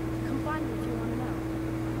 Come find me if you want to know.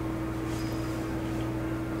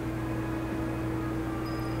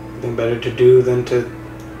 Nothing better to do than to...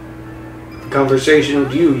 Conversation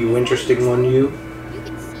with you, you interesting one, you. You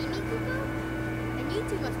can see me, Kuko? And you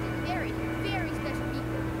two must be very, very special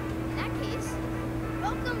people. In that case,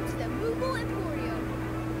 welcome to the Moogle Emporium.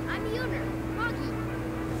 I'm the owner, Moggy.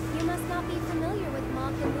 You must not be familiar with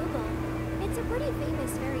Mog the Moogle. It's a pretty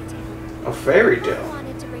famous fairy tale. A fairy Mog tale.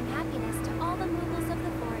 wanted to bring happiness to all the Moogles of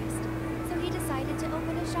the forest, so he decided to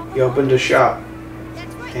open a shop. He opened a shop,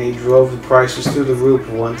 That's right. and he drove the prices through the roof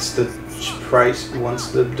once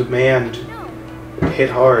the demand hit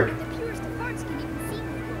hard. The purest of hearts can even see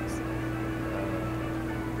Moogles.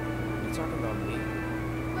 You talking about me?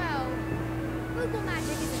 Well, Moogle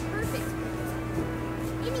magic isn't perfect.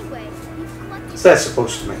 Anyway, you've collected What's that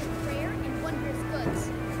supposed to mean? rare and wondrous goods.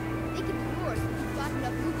 They can be yours if you've got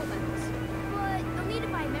enough Moogle medals. But you'll need to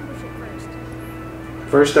buy a membership first.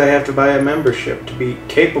 First, I have to buy a membership to be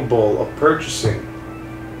capable of purchasing.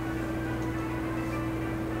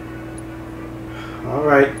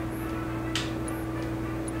 Alright.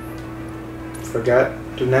 Forgot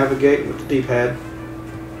to navigate with the D-pad.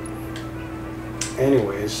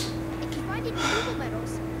 Anyways, If you find any Moogle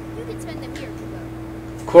medals, you can spend them here, Kuko.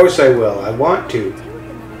 of course I will. I want to. Do with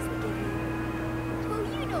the medals we give you. Oh,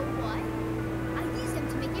 you know what? I use them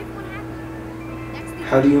to make everyone happy. That's the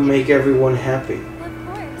How do you make everyone happy? Of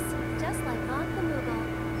course, just like Mog the Moogle.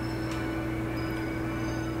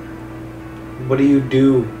 What do you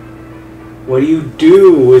do? What do you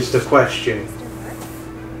do is the question. Mr. Work.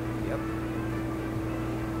 Yep.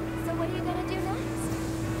 So what are you gonna do next?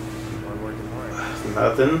 I'm working hard.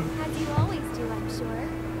 Nothing. As you always do, I'm sure.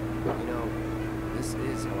 You know, this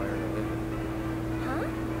is how I earn a living. Huh?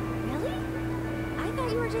 Really? I thought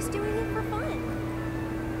you were just doing it for fun.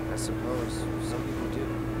 I suppose some people do.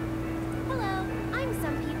 Hello, I'm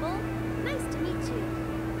Some People. Nice to meet you.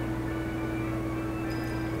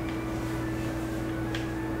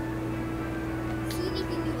 See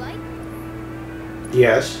anything you like?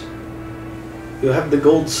 Yes. You have the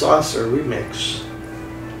Gold Saucer remix.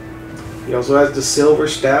 He also has the Silver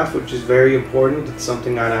Staff, which is very important. It's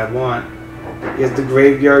something that I want. He has the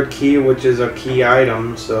Graveyard Key, which is a key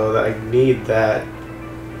item, so that I need that.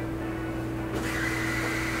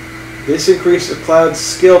 This increases Cloud's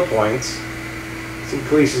skill points. This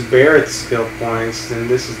increases Barrett's skill points. Then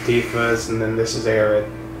this is Tifa's, and then this is Aerith.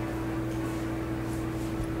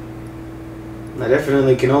 I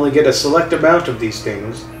definitely can only get a select amount of these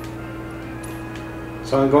things.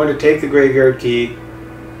 So I'm going to take the Graveyard Key,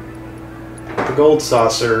 the Gold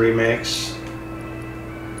Saucer remix,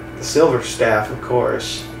 the Silver Staff, of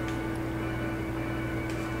course.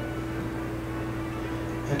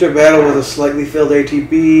 Enter battle with a slightly filled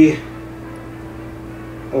ATB,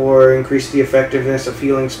 or increase the effectiveness of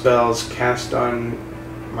healing spells cast on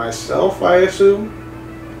myself, I assume?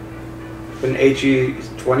 When HE is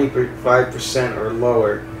 25% or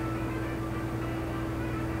lower.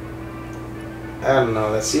 I don't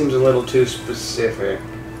know, that seems a little too specific.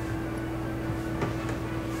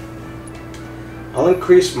 I'll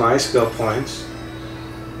increase my skill points.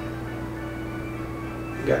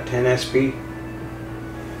 Got 10 SP.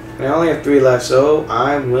 And I only have 3 left, so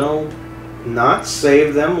I will not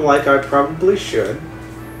save them like I probably should.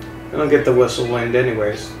 I don't get the whistle wind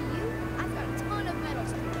anyways. For you, I've got a ton of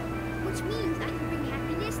medals, which means I can bring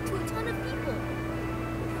happiness to a ton of people.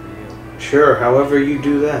 Sure, however you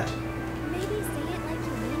do that. Maybe say it like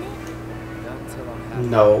you mean it. Not until I'm happy.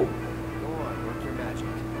 No. Go on, work your magic.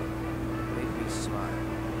 Make me smile.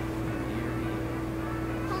 Ear to ear.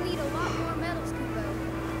 I'll need a lot more medals, Kuko.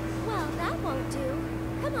 Well, that won't do.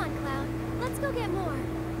 Come on, Cloud. Let's go get more.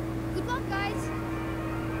 Good luck, guys.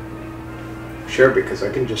 Sure, because I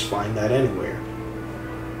can just find that anywhere.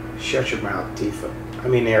 Shut your mouth, Tifa. I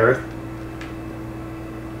mean, Aerith.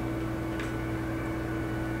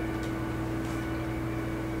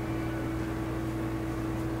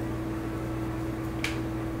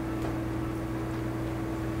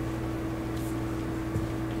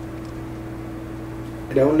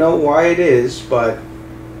 I don't know why it is, but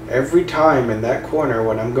every time in that corner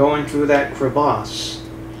when I'm going through that crevasse,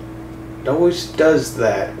 it always does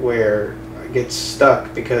that where I get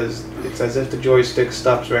stuck because it's as if the joystick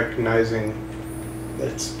stops recognizing that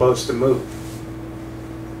it's supposed to move.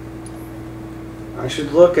 I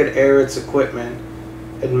should look at Aerith's equipment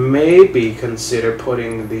and maybe consider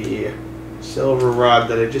putting the silver rod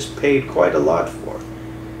that I just paid quite a lot for.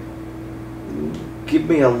 Give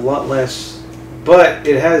me a lot less. But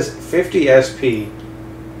it has 50 SP,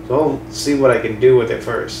 so I'll see what I can do with it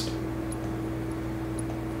first.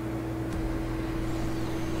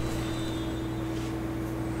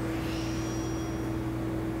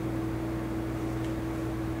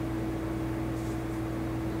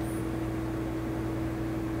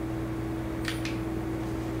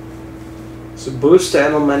 So boost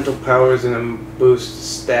elemental powers and then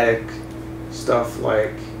boost static stuff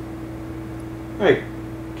like,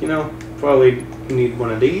 you know, probably need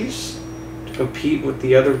one of these to compete with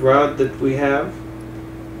the other rod that we have.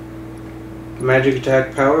 Magic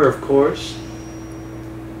attack power, of course.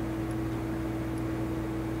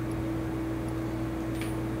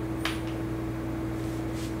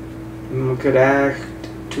 Could add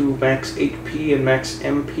to max HP and max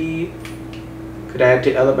MP. Could add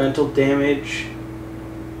to elemental damage.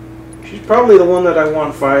 She's probably the one that I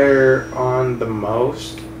want fire on the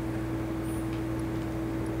most.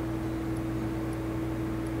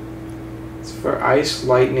 For ice,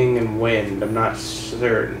 lightning, and wind, I'm not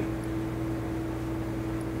certain.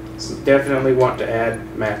 So definitely want to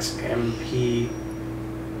add max MP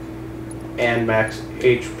and max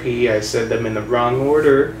HP. I said them in the wrong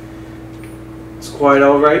order. It's quite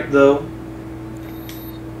alright though.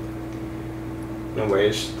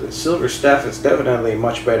 Anyways, the silver staff is definitely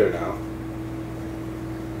much better now.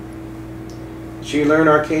 Did she learn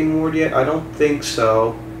Arcane Ward yet? I don't think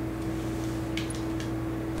so.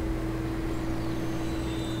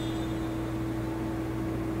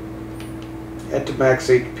 Add to max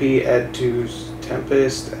HP, add to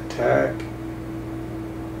Tempest, attack,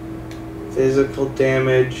 physical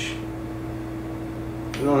damage.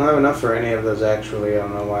 I don't have enough for any of those actually, I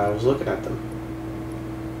don't know why I was looking at them.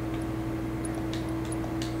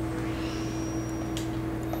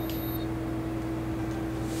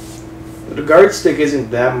 But the guard stick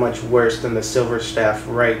isn't that much worse than the silver staff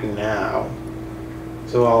right now.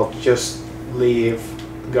 So I'll just leave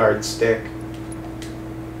the guard stick.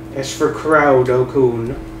 As for Crowd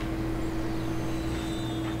Okun,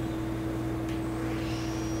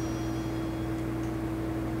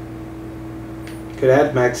 could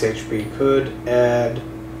add max HP, could add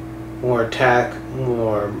more attack,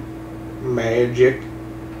 more magic,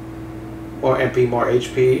 more MP, more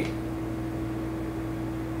HP,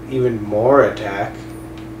 even more attack,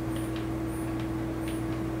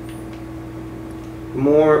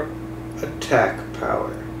 more attack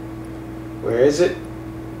power. Where is it?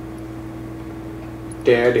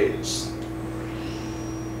 There it is.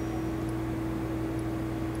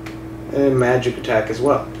 And magic attack as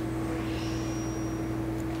well.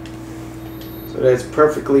 So that's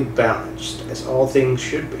perfectly balanced, as all things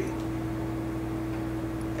should be.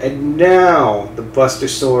 And now the Buster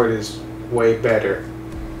Sword is way better.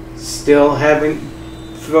 Still haven't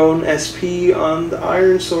thrown SP on the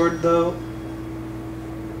Iron Sword though.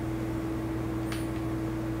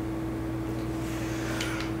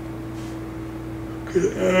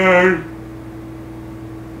 Could add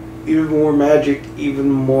even more magic, even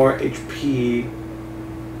more HP.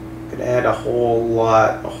 Could add a whole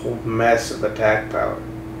lot, a whole mess of attack power.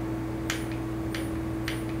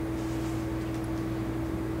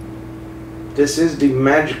 This is the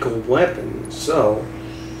magical weapon, so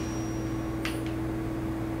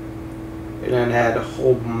it then had a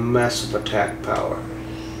whole mess of attack power.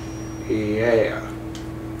 Yeah.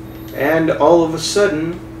 And all of a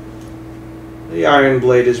sudden, the Iron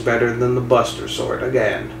Blade is better than the Buster Sword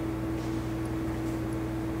again.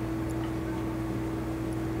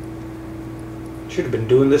 Should have been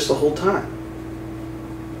doing this the whole time.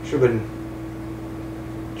 Should have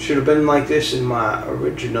been like this in my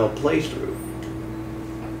original playthrough.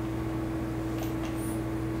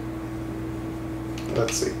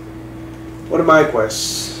 Let's see. What are my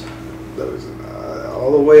quests? Those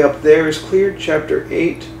all the way up there is cleared. Chapter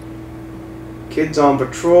 8. Kids on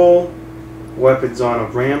patrol. Weapons on a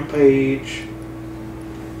rampage.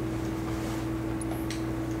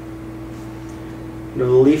 The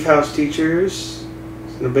Leaf House teachers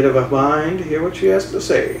in a bit of a bind to hear what she has to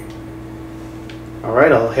say.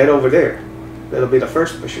 Alright, I'll head over there. That'll be the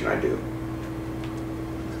first mission I do.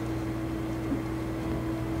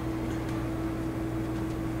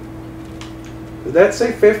 Did that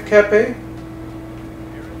say 5th Cafe?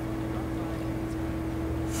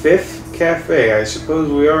 5th Cafe. I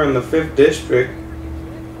suppose we are in the 5th district.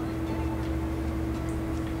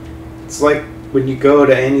 It's like when you go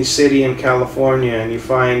to any city in California and you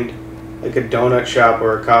find like a donut shop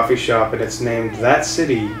or a coffee shop and it's named That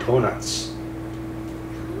City Donuts.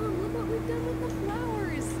 Oh, look what we've done with the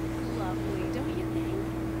flowers. Lovely, don't you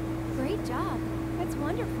think? Great job. That's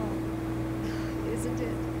wonderful. Isn't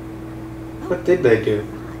it? What did they do?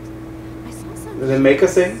 I saw some Did they make a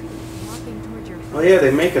thing? walking toward your Oh yeah,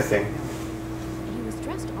 they make a thing. He was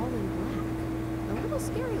dressed all in black. A little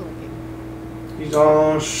scary looking. He's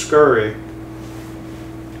all scurry.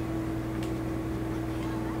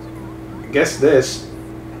 Guess this.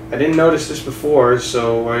 I didn't notice this before,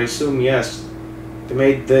 so I assume yes. They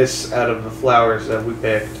made this out of the flowers that we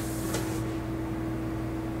picked.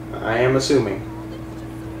 I am assuming.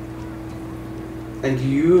 And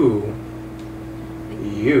you.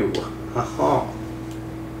 Haha.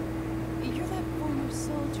 You're that former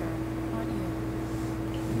soldier, aren't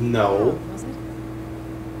you? No. Was it?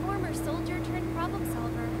 Former soldier turned problem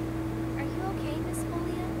solver. Are you okay, Miss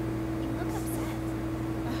Folia? You look upset.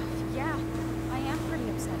 Yeah, I am pretty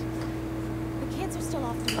upset. The kids are still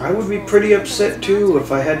off. I would be pretty upset too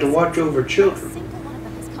if I had to watch over children. Not a single one of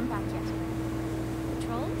them has come back yet.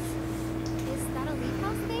 Patrols? Is that a Leaf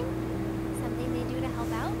House thing? Something they do to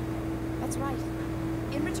help out? That's right.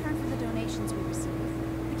 In return for the donations we receive,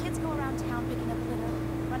 the kids go around town picking up litter,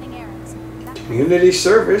 running errands. Community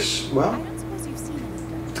service. Well, I don't suppose you've seen any of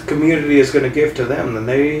them. the community is going to give to them, then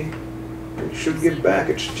they should give back.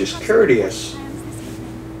 It's just courteous. Plans this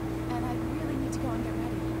evening, and I really need to go and get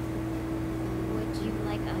ready. Would you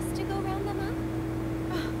like us to go round them up?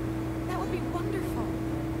 That would be wonderful.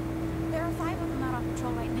 There are 5 of them out on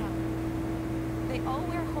patrol right now. They all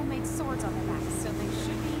wear homemade swords on their backs, so they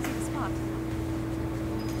should be easy to spot.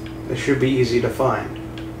 They should be easy to find.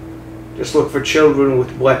 Just look for children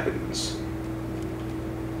with weapons.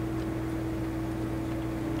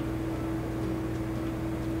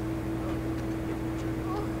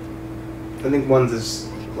 I think one's is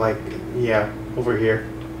like, yeah, over here.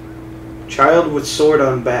 Child with sword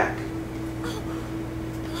on back.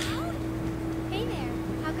 Hey there.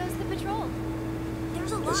 How goes the patrol?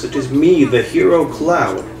 There's a lot Yes, it more is me, people the out hero there.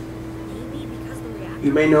 Cloud. Maybe because the reactor.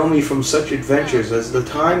 You may know me from such adventures as the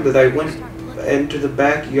time that I went into the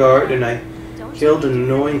backyard and I killed an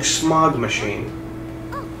annoying smog machine.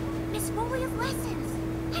 Oh, Miss Folia's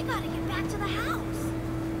lessons. I gotta get back to the house.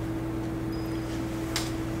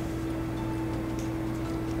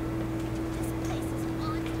 This place is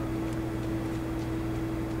haunted.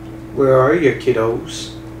 Where are you,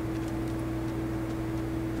 kiddos?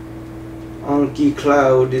 Unky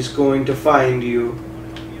Cloud is going to find you.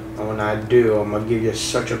 And when I do, I'm gonna give you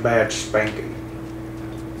such a bad spanking.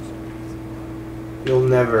 You'll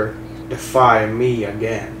never defy me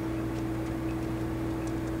again.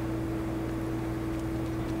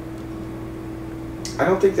 I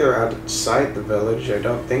don't think they're outside the village. I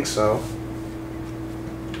don't think so.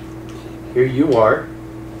 Here you are.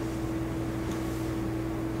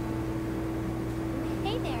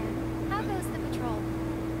 Hey there. How goes the patrol?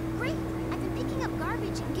 Great. I've been picking up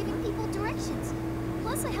garbage and giving people directions.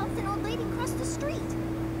 Plus, I helped an old lady cross the street.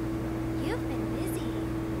 You've been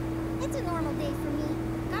busy. It's a normal day for me.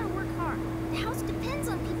 Gotta work hard. The house depends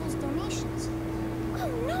on people's donations. Oh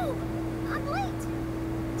no! I'm late.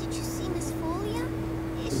 Did you see Miss Folia?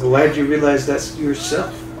 Is she- Glad you realized that's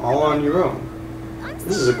yourself, all on your own. I'm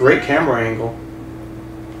This is a great camera angle.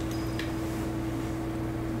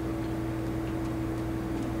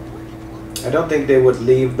 I don't think they would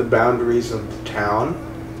leave the boundaries of the town,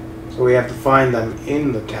 so we have to find them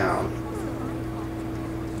in the town.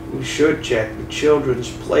 We should check the children's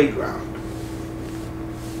playground.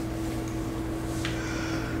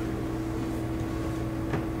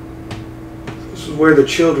 This is where the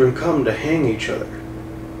children come to hang each other.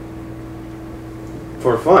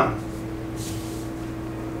 For fun.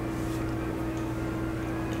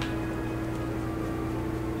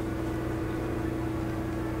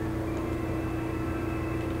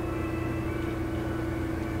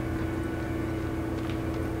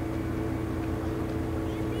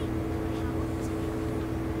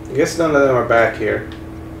 I guess none of them are back here.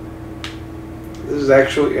 This is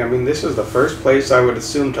actually, I mean, this is the first place I would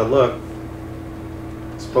assume to look.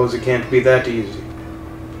 Suppose it can't be that easy.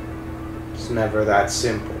 It's never that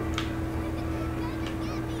simple.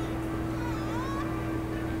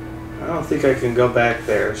 don't think I can go back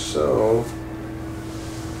there, so...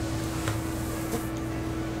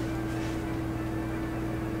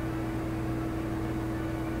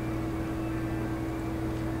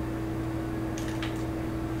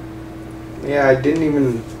 Yeah, I didn't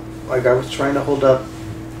even... Like, I was trying to hold up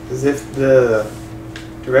as if the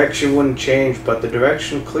direction wouldn't change, but the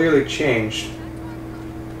direction clearly changed.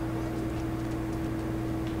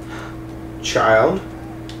 Child?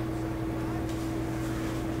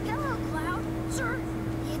 Hello, Cloud. Sir,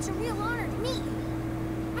 it's a real honor to meet you.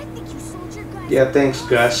 I think you sold your guys. Yeah, thanks,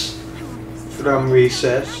 Gus. From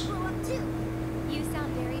Recess. You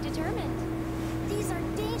sound very determined. These are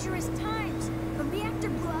dangerous times. A reactor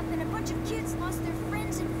blew up and a bunch of kids lost their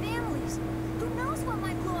friends and families. Who knows what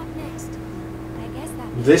might blow up next? I guess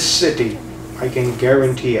that means This city, I can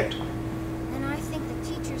guarantee it. And I think the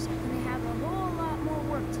teachers are going to have a whole lot more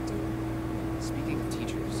work to do. Speaking of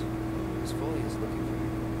teachers, Miss Foley is looking for you.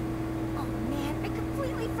 Oh man, I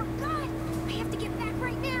completely forgot. I have to get back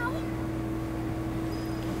right now.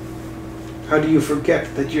 How do you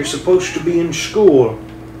forget that you're supposed to be in school?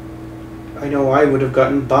 I know I would have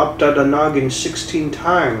gotten bopped out of noggin 16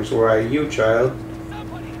 times were I you, child.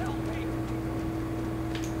 Somebody help me!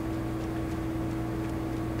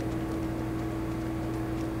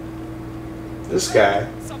 This guy.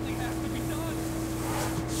 Something has to be done!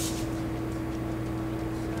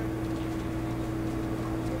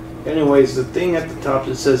 Anyways, the thing at the top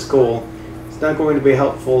that says goal, it's not going to be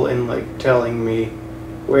helpful in like telling me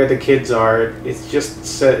where the kids are. It's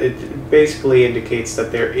just it basically indicates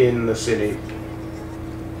that they're in the city.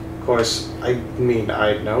 Of course, I mean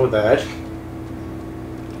I know that.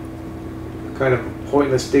 Kind of a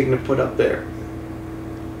pointless thing to put up there.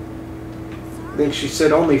 I think she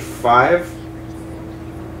said only 5.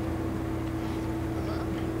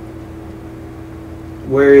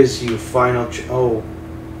 Where is you, final oh.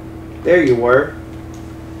 There you were.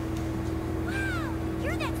 Wow,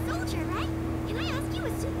 you're that soldier, right? Can I ask you a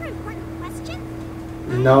super important question?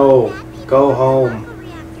 No, Bad people go in the home. Marvel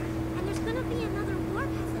reactor, and there's gonna be another war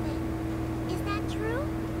president. Is that true?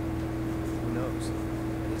 Who knows?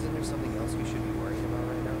 Isn't there something else we should be worrying about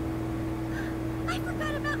right now? I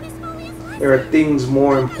forgot about Miss Folia's lesson. There are things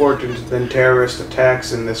more important than terrorist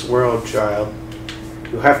attacks in this world, child.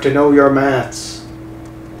 You have to know your maths.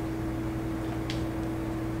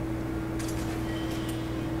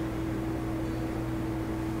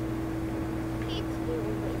 It's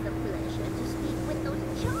always a pleasure to speak with those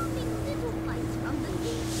charming little mice from the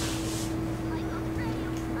deep. I'm afraid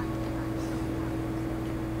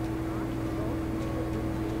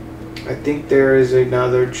I think there is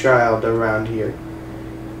another child around here.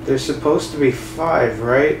 There's supposed to be 5,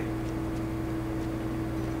 right?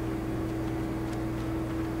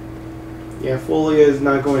 Yeah, Folia is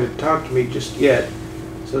not going to talk to me just yet.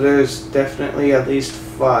 So there's definitely at least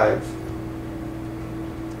 5.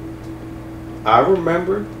 I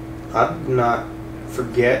remember. I did not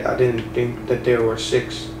forget. I didn't think that there were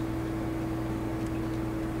 6.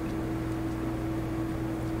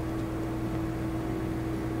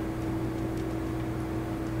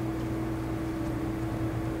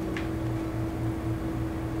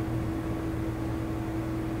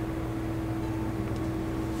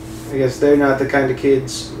 I guess they're not the kind of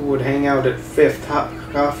kids who would hang out at Fifth Hot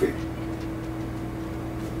Coffee.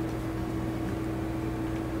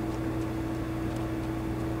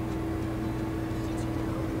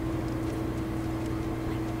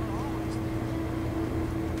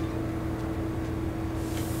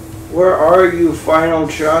 Where are you, final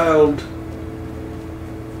child?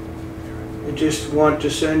 I just want to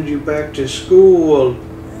send you back to school.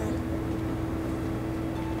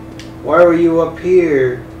 Why are you up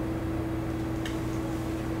here?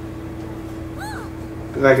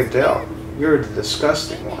 Because I can tell. You're the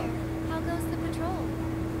disgusting one. How goes the patrol?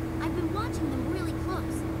 I've been watching them really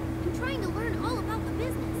close. I'm trying to learn all about the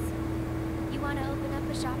business. You want to open up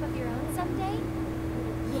a shop of your own someday?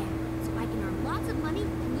 Yeah, so I can earn lots of money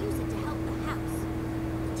and use it to help the house.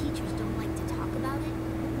 The teachers don't like to talk about it,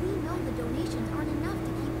 but we know the donations aren't enough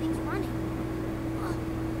to keep things running. Oh,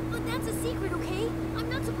 but that's a secret, okay? I'm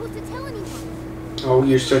not supposed to tell anyone. Oh,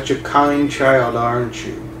 you're such a kind child, aren't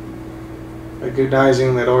you?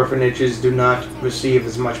 Recognizing that orphanages do not receive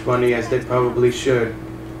as much money as they probably should.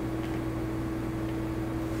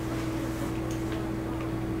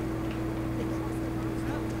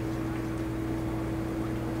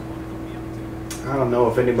 I don't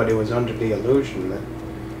know if anybody was under the illusion that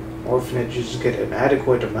orphanages get an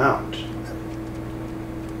adequate amount.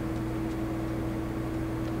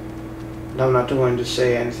 But I'm not going to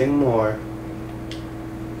say anything more.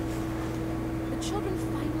 The children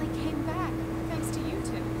finally came back, thanks to you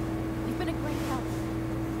two. I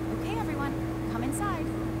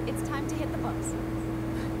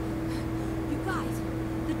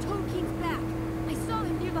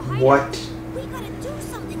What? We gotta do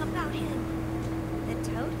something about him. The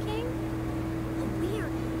Toad King? A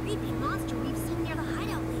weird, creepy monster we've seen near the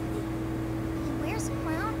hideout lately. He wears a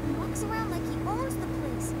crown and walks around like he owns the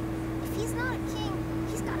place. If he's not a king,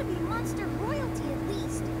 he's gotta be monster royalty at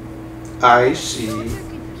least. I see.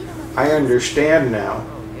 I understand now.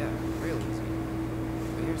 Oh, yeah, real easy.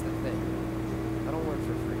 But here's the thing. I don't work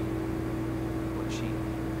for free. Or cheap.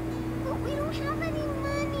 But we don't have any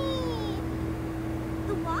money.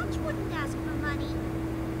 The watch wouldn't ask for money.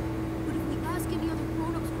 But if we ask any other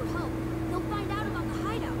grown-ups for help, they'll find out about the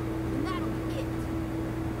hideout, and that'll be it.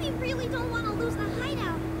 We really don't want to lose the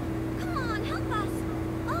hideout. Come on, help us.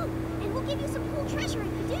 Oh, and we'll give you some cool treasure if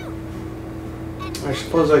you do. And I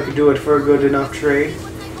suppose I could do it for a good enough trade.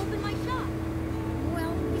 once I open my shop.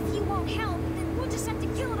 Well, if you won't help, then we'll just have to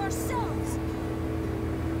kill it ourselves.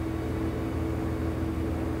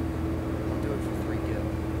 I'll do it for 3 gil.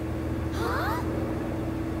 Huh?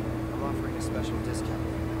 I'm offering a special discount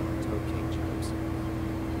on Toad King jobs.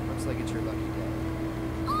 Looks like it's your lucky day.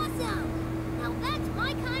 Awesome! Now that's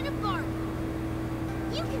my kind of bargain.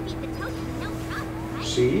 You can beat the token with no problem, right?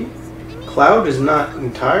 See? I mean, Cloud is not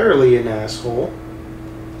entirely an asshole.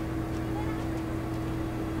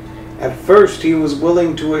 At first, he was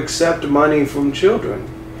willing to accept money from children.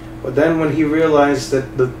 But then when he realized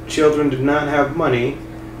that the children did not have money,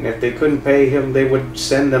 and if they couldn't pay him, they would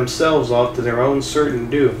send themselves off to their own certain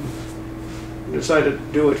doom, he decided to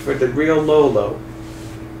do it for the real Lolo.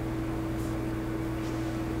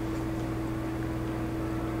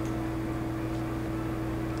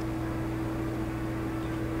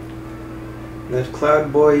 That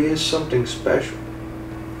Cloud Boy is something special.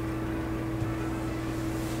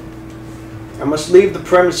 I must leave the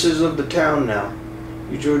premises of the town now.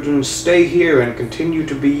 You children stay here and continue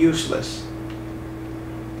to be useless.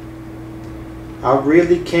 I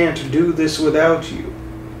really can't do this without you.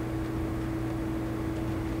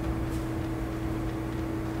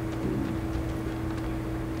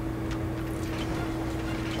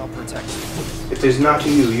 I'll protect you. It is not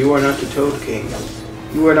you. You are not the Toad King.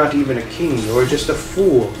 You are not even a king. You are just a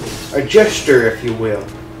fool. A jester, if you will.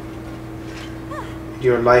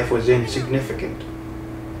 Your life was insignificant.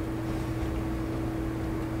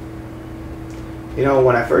 You know,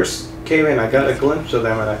 when I first came in, I got a glimpse of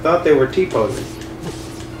them, and I thought they were T-posing.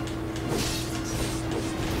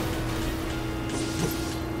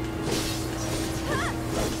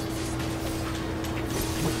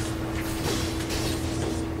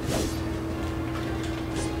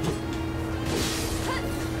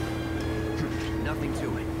 Nothing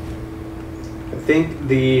to it. I think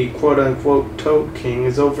the quote-unquote Toad King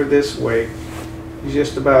is over this way. He's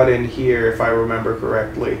just about in here, if I remember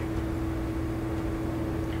correctly.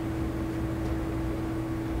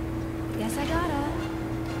 Guess I gotta.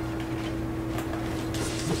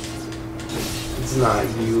 It's not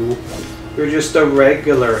you. You're just a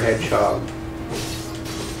regular hedgehog.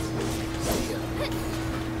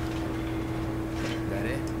 That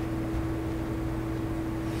it?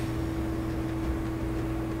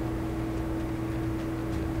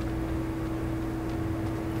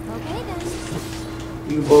 Okay then.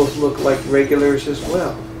 You both look like regulars as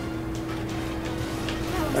well.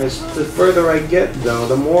 As the further I get, though,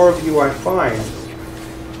 the more of you I find.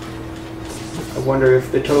 I wonder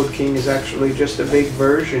if the Toad King is actually just a big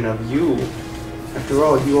version of you. After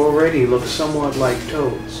all, you already look somewhat like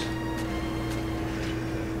toads.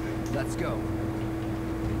 Let's go.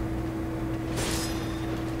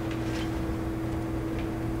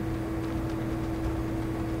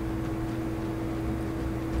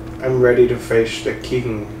 I'm ready to face the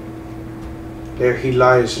king. There he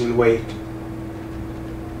lies in wait.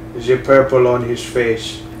 The purple on his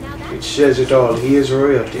face. It says it all. He is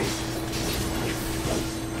royalty.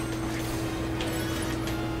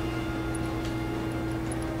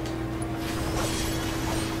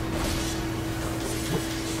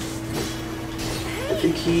 I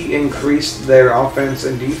think he increased their offense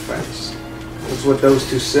and defense. That's what those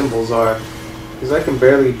two symbols are. Because I can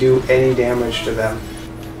barely do any damage to them.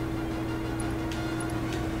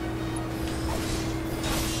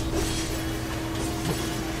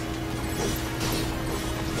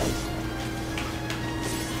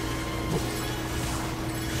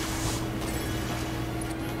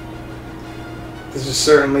 This is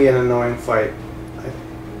certainly an annoying fight. I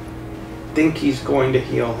think he's going to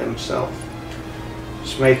heal himself.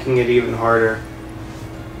 Just making it even harder.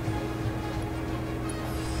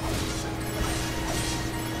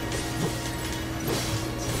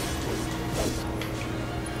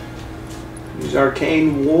 Use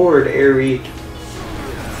Arcane Ward, Aerith.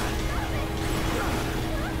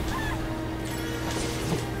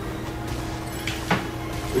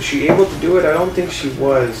 she able to do it? I don't think she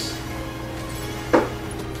was.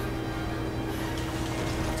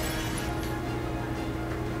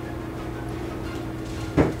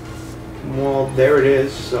 Well, there it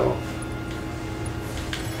is, so.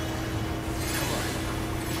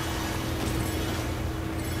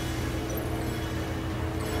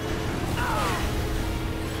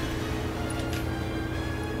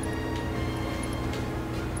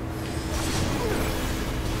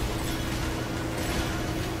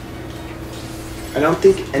 I don't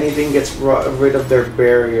think anything gets rid of their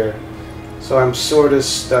barrier, so I'm sort of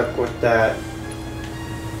stuck with that.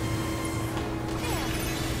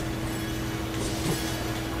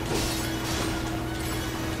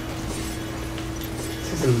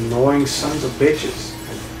 These annoying sons of bitches.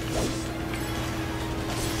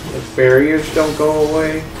 The barriers don't go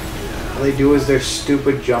away. All they do is their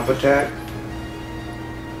stupid jump attack.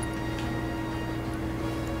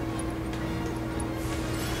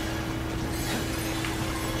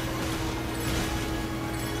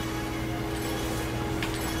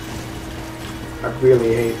 I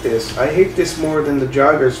really hate this. I hate this more than the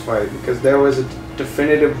joggers fight because there was a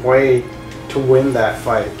definitive way to win that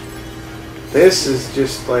fight. This is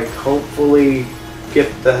just like hopefully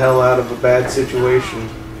get the hell out of a bad situation.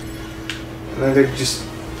 And then they're just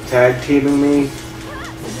tag teaming me.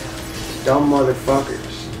 Dumb motherfuckers.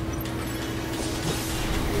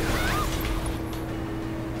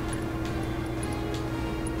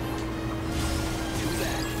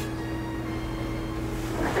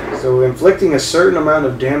 So inflicting a certain amount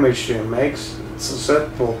of damage to him makes it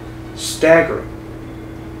susceptible staggering.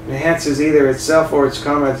 It enhances either itself or its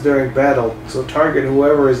comrades during battle, so target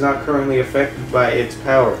whoever is not currently affected by its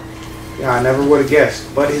power. Yeah, I never would have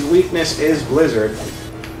guessed, but his weakness is Blizzard.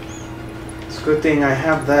 It's a good thing I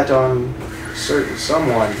have that on certain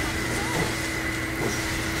someone.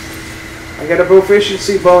 I got a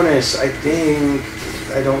proficiency bonus, I think.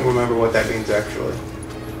 I don't remember what that means actually.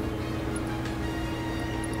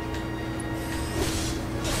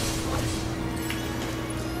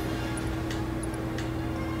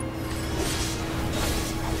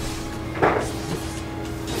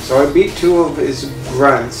 So I beat 2 of his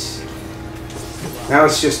grunts. Now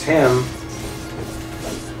it's just him.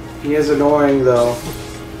 He is annoying though.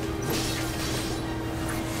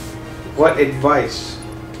 What advice?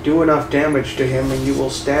 Do enough damage to him and you will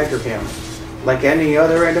stagger him. Like any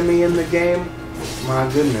other enemy in the game?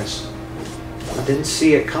 My goodness. I didn't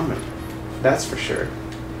see it coming. That's for sure.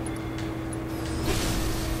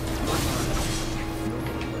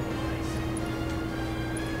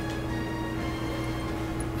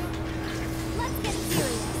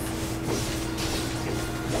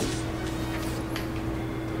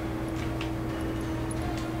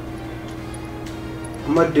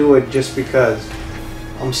 I'm gonna do it just because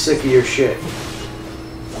I'm sick of your shit.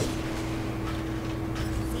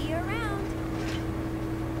 See you around.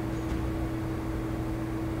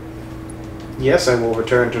 Yes, I will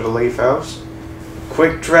return to the Leaf House.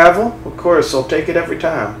 Quick travel? Of course, I'll take it every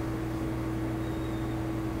time.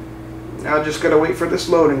 Now I just gotta wait for this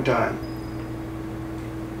loading time.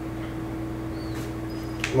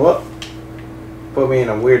 Whoop. Put me in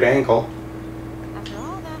a weird angle. After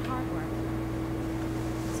all that hard work,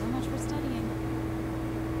 so much for studying.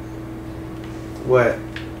 What?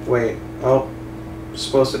 Wait. Oh. I'm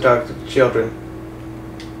supposed to talk to the children.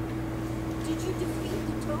 Did you defeat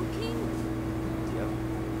the Toad King? Yep.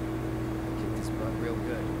 Kicked his butt real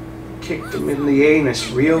good. Kicked him in the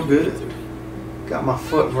anus real good. Got my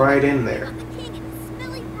foot right in there. Got the king and his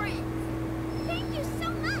smelly friends. Thank you so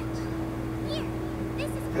much. Here, this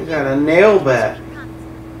is I got a nail bat.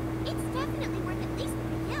 It's definitely worth at least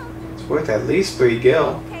 3 gil. It's worth at least 3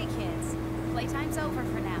 gil. Okay, kids. Playtime's over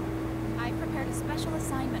for now. I've prepared a special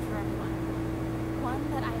assignment for everyone.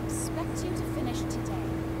 One that I expect you to finish today.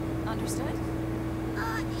 Understood?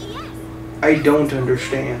 Yes. I don't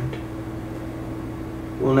understand.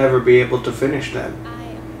 We'll never be able to finish that. I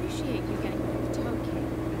appreciate you getting rid of the Toad King.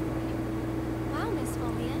 Wow, Miss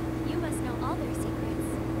Folian, you must know all their secrets.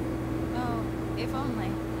 Oh, if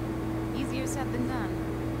only. Easier said than done.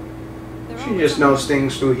 They're She always just on knows the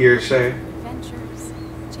things through hearsay. adventures,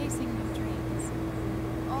 chasing new dreams,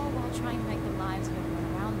 all while trying to make the lives of everyone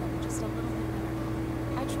around them just a little bit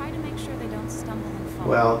better. I try to make sure they don't stumble and fall.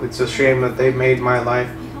 Well, it's a shame that they made my life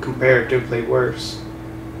comparatively worse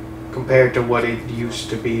compared to what it used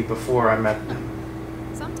to be before I met them.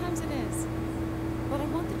 Sometimes it is. But I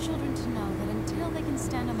want the children to know that until they can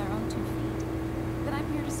stand on their own 2 feet, that I'm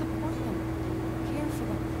here to support them, care for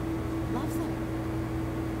them, love them.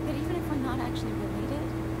 That even if we're not actually related,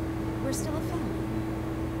 we're still a family.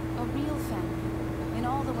 A real family, in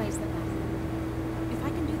all the ways that matter. If if I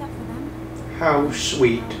can do that for them, How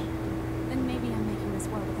sweet. then maybe I'm making this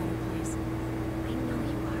world a better place. I know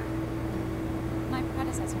you are. My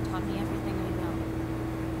predecessor taught me everything I know.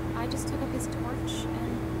 I just took up his torch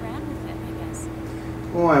and ran with it, I guess.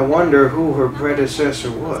 Oh, I wonder who her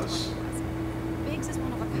predecessor was. Biggs is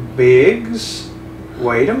one of a kind. Biggs?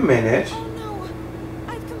 Wait a minute. Oh no!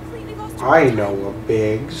 I've completely lost track I of time. know a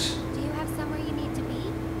Biggs. Do you have somewhere you need to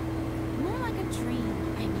be? More like a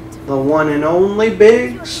dream. I need to. The one and only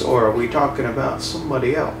Biggs? Or are we talking about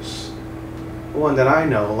somebody else? The one that I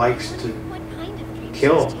know likes to What kind of dream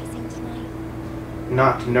Kill. she's chasing tonight?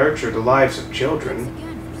 not to nurture the lives of Thanks children.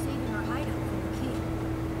 again for saving our hideout from the king.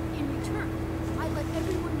 In return, I let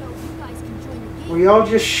everyone know you guys can join the game. Will y'all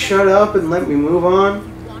just shut up and let me move on? If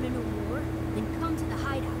you want to know more, then come to the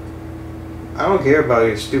hideout. I don't care about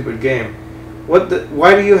your stupid game.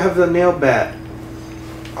 Why do you have the nail bat?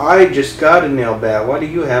 I just got a nail bat. Why do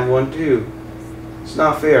you have one too? It's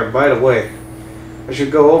not fair. By the way, I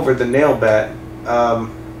should go over the nail bat.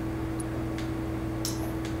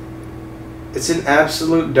 It's an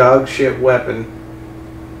absolute dog shit weapon.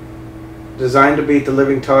 Designed to beat the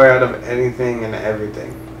living tar out of anything and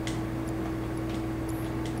everything.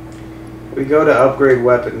 We go to upgrade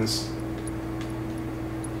weapons.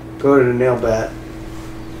 Go to the nail bat.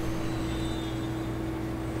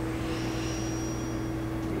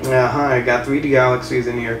 I got 3D galaxies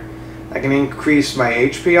in here. I can increase my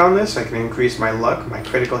HP on this. I can increase my luck, my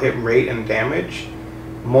critical hit rate and damage.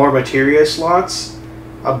 More materia slots.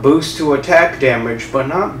 A boost to attack damage, but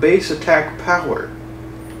not base attack power.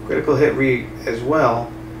 Critical hit rate as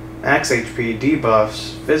well. Max HP,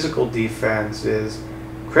 debuffs, physical defenses,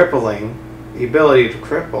 crippling, the ability to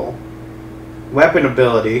cripple, weapon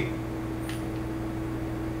ability.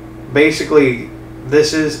 Basically,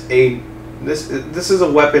 this is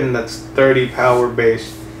a weapon that's 30 power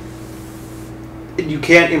based. You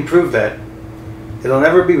can't improve that. It'll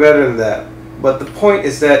never be better than that. But the point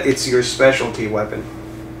is that it's your specialty weapon.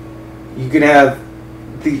 You can have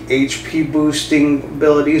the HP boosting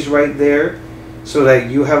abilities right there, so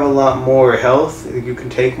that you have a lot more health. You can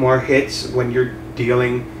take more hits when you're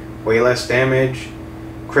dealing way less damage.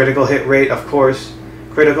 Critical hit rate, of course.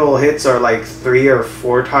 Critical hits are like 3 or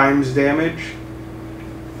 4 times damage.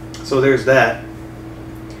 So there's that.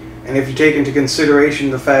 And if you take into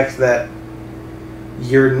consideration the fact that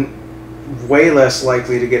you're way less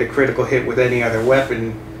likely to get a critical hit with any other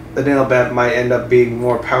weapon, the nail bat might end up being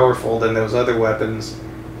more powerful than those other weapons.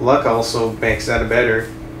 Luck also makes that better.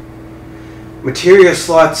 Materia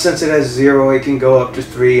slots, since it has 0, it can go up to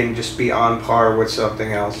 3 and just be on par with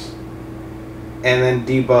something else. And then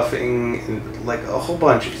debuffing and like a whole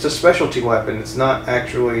bunch. It's a specialty weapon. It's not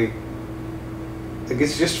actually... like,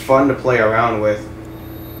 it's just fun to play around with.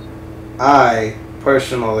 I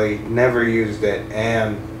personally never used it,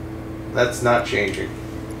 and that's not changing.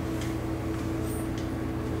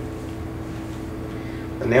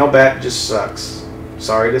 The nail bat just sucks.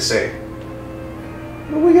 Sorry to say.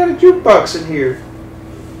 But we got a jukebox in here.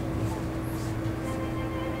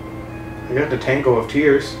 I got the Tango of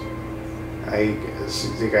Tears. I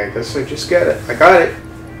guess I just get it. I got it.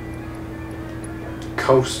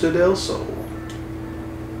 Costa del Sol.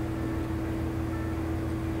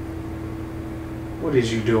 What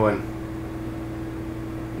is you doing?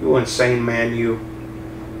 You insane man, you.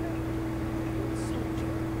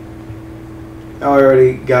 I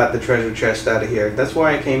already got the treasure chest out of here. That's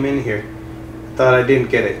why I came in here. I thought I didn't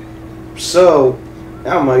get it. So,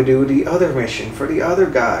 now I'm going to do the other mission for the other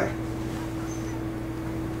guy.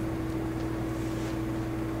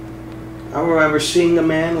 I remember seeing a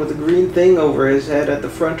man with a green thing over his head at the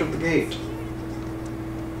front of the gate.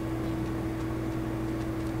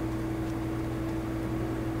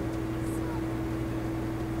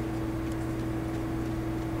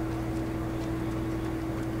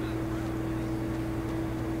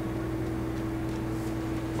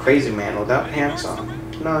 Crazy man without pants on.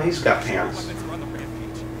 No, he's got pants.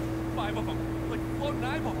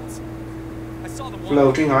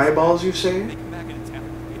 Floating eyeballs, you say?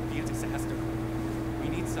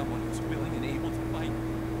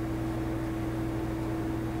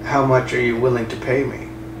 How much are you willing to pay me?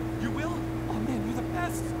 You will? Oh man, you're the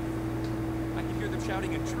best! I can hear them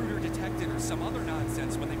shouting intruder detected or some other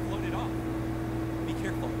nonsense when they floated off. Be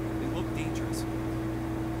careful, they look dangerous.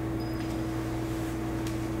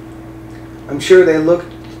 I'm sure they look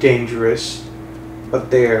dangerous,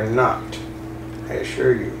 but they are not. I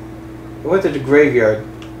assure you. I went to the graveyard.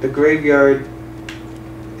 The graveyard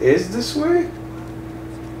is this way?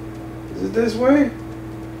 Is it this way?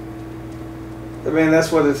 I mean,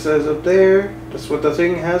 that's what it says up there. That's what the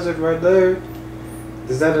thing has it right there.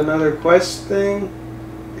 Is that another quest thing?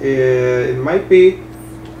 It might be.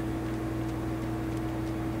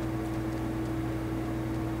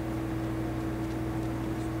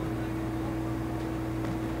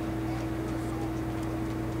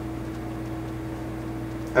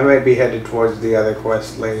 I might be headed towards the other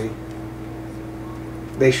quest lady.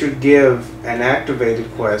 They should give an activated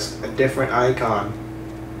quest a different icon.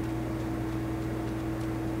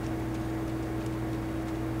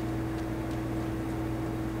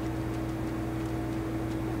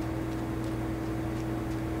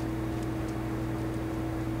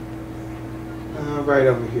 Right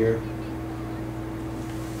over here.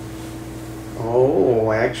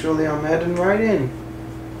 Oh, actually I'm heading right in.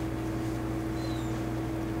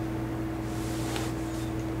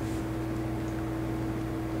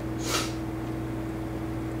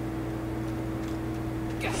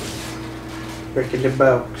 Breaking the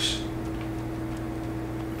box.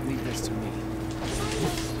 Leave this to me.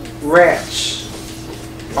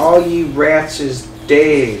 Rats. All ye rats is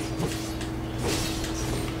dead.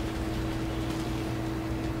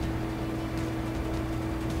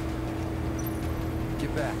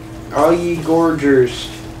 Get back. All ye gorgers,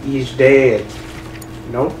 he's dead.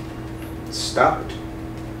 Nope. Stop it.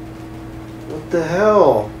 What the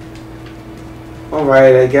hell?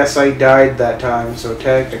 Alright, I guess I died that time, so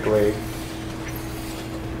technically.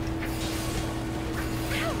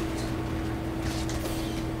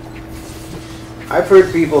 I've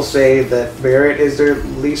heard people say that Barrett is their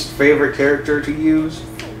least favorite character to use,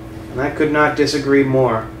 and I could not disagree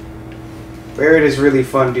more. Barrett is really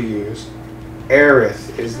fun to use.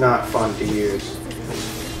 Aerith is not fun to use.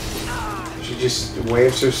 She just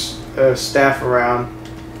waves her staff around.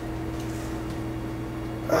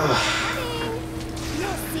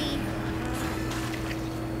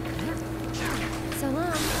 So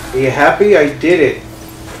long. Are you happy? I did it.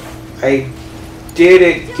 I did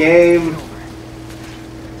it, game.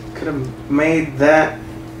 Could have made that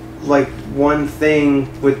like one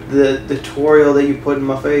thing with the tutorial that you put in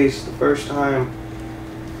my face the first time.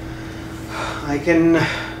 I can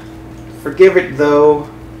forgive it though.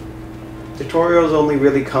 Tutorials only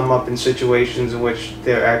really come up in situations in which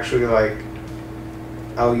they're actually like,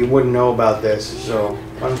 oh, you wouldn't know about this, so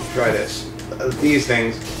why don't you try this? These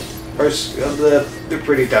things are they're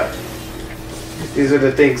pretty tough. These are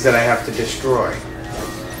the things that I have to destroy.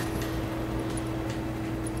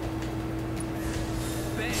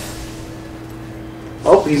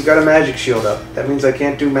 Oh, he's got a magic shield up. That means I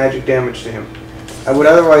can't do magic damage to him. I would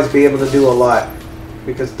otherwise be able to do a lot,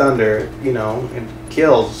 because thunder, you know, it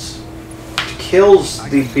kills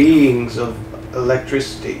the beings of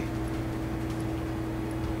electricity.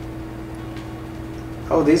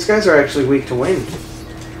 Oh, these guys are actually weak to wind.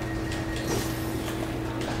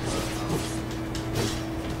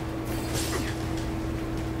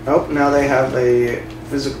 Oh, now they have a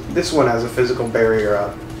physical. This one has a physical barrier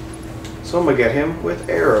up. So I'm gonna get him with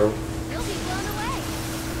arrow.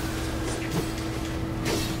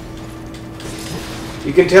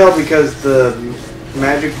 You can tell because the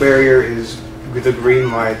magic barrier is the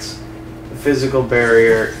green lights. The physical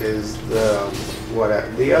barrier is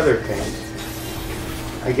the other thing.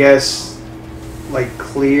 I guess like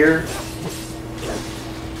clear.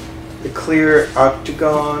 The clear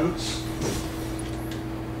octagons.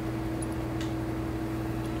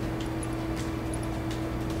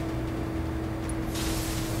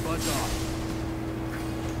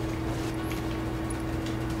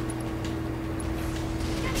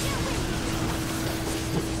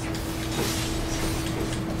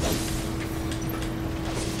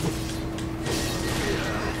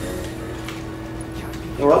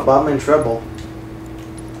 Well, I'm in trouble.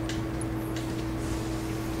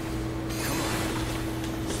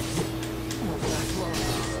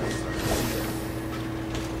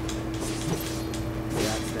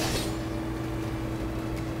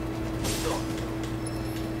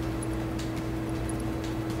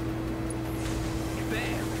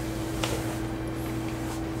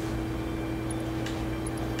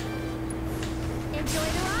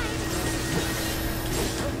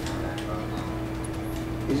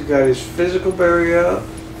 He's got his physical barrier up,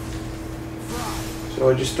 so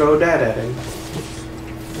I just throw that at him.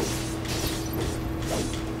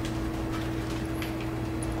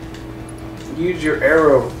 Use your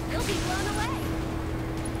arrow.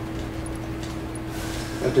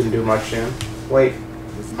 That didn't do much to him. Wait,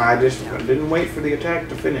 I didn't wait for the attack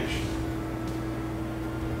to finish.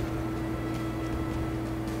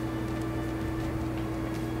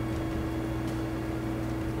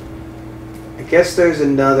 I guess there's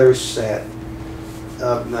another set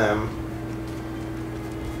of them.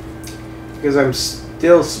 Because I'm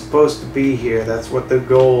still supposed to be here. That's what the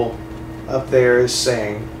goal up there is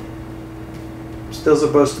saying. Still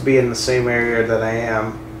supposed to be in the same area that I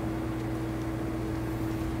am.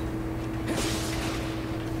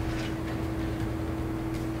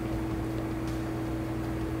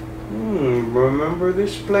 Remember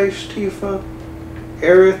this place, Tifa?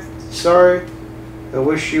 Aerith, sorry. I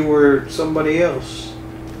wish you were somebody else.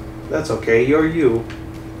 That's okay, you're you.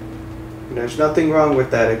 There's nothing wrong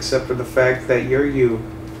with that except for the fact that you're you.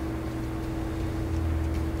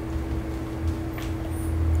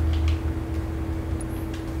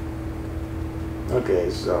 Okay,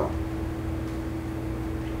 so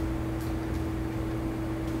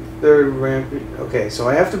third ramp. Okay, so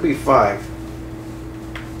I have to be 5.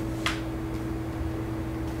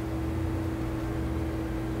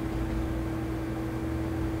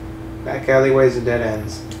 Back alleyways and dead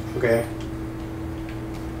ends. Okay.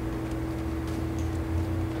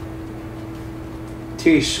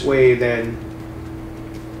 Tish way then.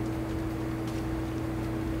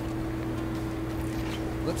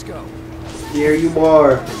 Let's go. Here you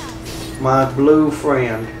are, my blue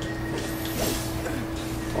friend.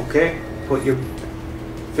 Okay, put your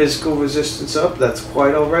physical resistance up. That's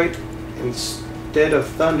quite alright. Instead of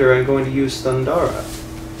thunder, I'm going to use Thundara.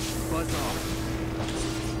 Buzz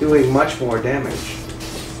off. Doing much more damage.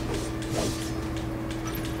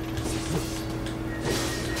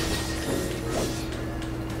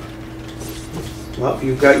 Well,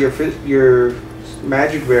 you've got your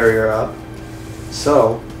magic barrier up,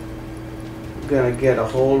 so you're gonna get a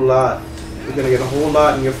whole lot. You're gonna get a whole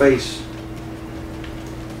lot in your face.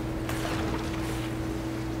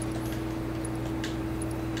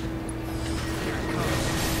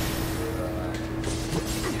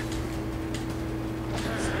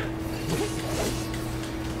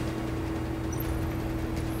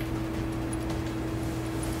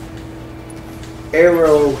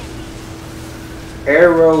 Arrow.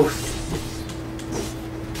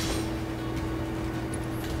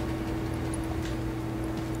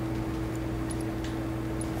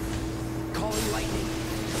 Calling lightning.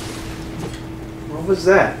 What was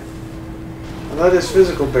that? I thought this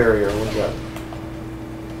physical barrier was up.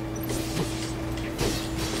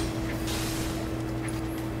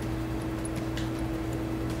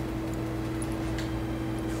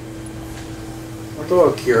 I'll throw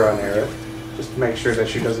a cure on Aerith, just to make sure that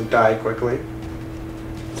she doesn't die quickly.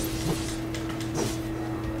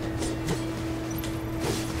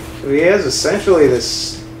 So he has essentially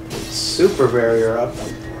this super barrier up.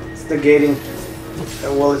 It's negating,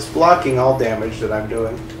 well, it's blocking all damage that I'm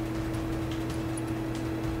doing.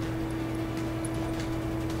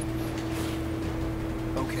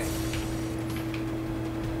 Okay.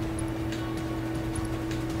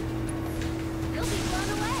 You'll be blown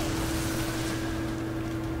away.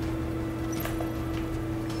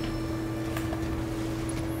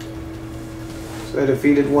 So I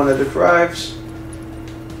defeated one of the drives.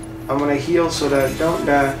 I'm gonna heal so that I don't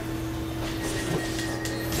die.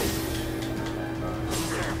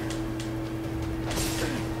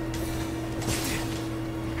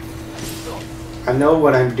 I know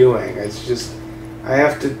what I'm doing. It's just I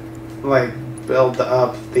have to like build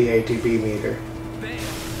up the ATB meter.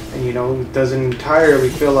 And you know, it doesn't entirely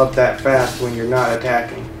fill up that fast when you're not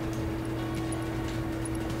attacking.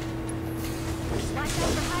 Watch out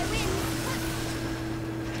for high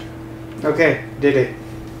winds. Okay, did it.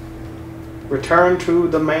 Return to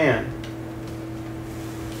the man.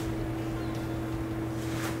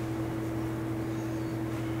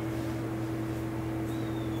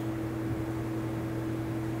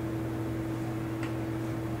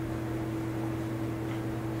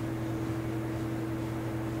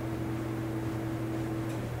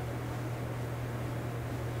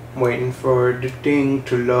 Waiting for the thing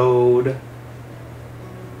to load.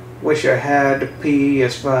 Wish I had the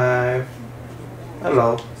PS5.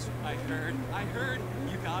 Hello. I heard.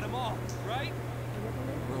 You got them all, right?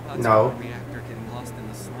 Robots No. in the reactor getting lost in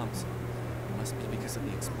the slums. It must be because of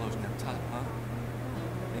the explosion up top, huh?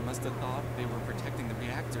 They must have thought they were protecting the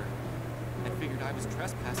reactor. And figured I was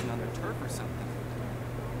trespassing on their turf or something.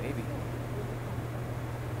 Maybe.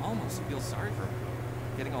 Almost feel sorry for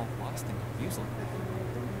getting all lost and confused like that.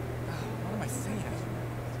 What am I saying?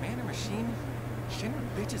 Man or machine?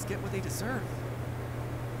 Shouldn't bitches get what they deserve?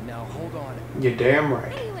 Now hold on. You're damn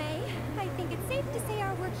right. Anyway, I think it's safe to say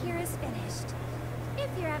our work here is finished. If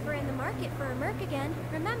you're ever in the market for a Merc again,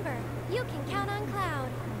 remember, you can count on Cloud.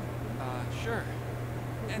 Sure.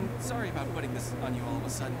 And sorry about putting this on you all of a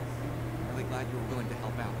sudden. Really glad you were willing to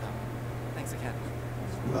help out, though. Thanks again.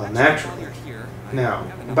 Well, Actually, naturally. while you're here, I Now,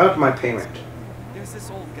 have another about my question. payment. There's this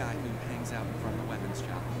old guy who hangs out in front of the weapons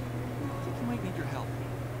shop. I think he might need your help.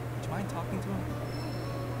 Would you mind talking to him?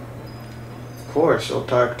 Of course, I'll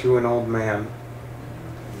talk to an old man.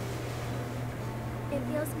 It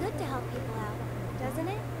feels good to help people out, doesn't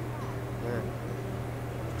it? Yeah.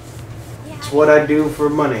 Yeah. It's what I do for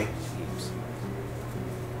money.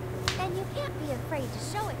 And you can't be afraid to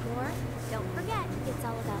show it more. Don't forget, it's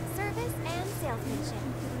all about service and salesmanship.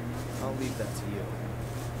 I'll leave that to you.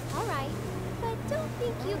 All right, but don't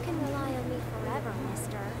think you can rely on me forever,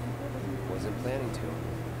 mister. Wasn't planning to.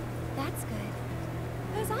 That's good.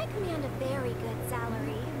 Because I command a very good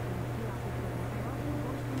salary.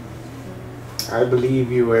 I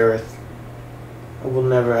believe you, Aerith. I will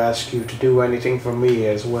never ask you to do anything for me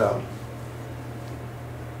as well.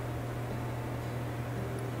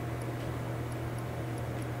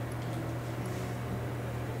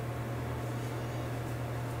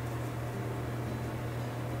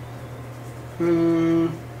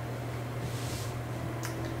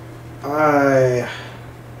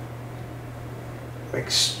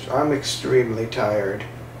 I'm extremely tired.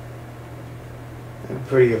 A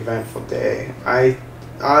pretty eventful day. I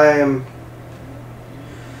am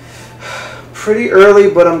pretty early,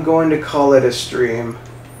 but I'm going to call it a stream.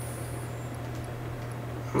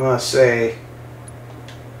 I must say,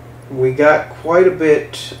 we got quite a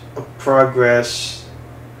bit of progress.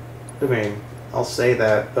 I mean, I'll say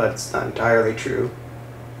that, but it's not entirely true.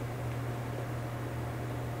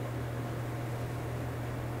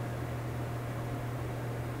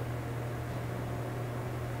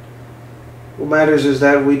 What matters is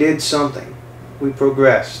that we did something. We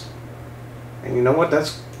progressed. And you know what?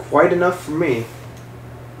 That's quite enough for me.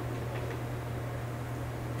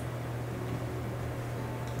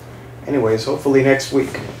 Anyways, hopefully next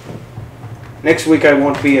week. Next week I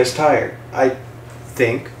won't be as tired, I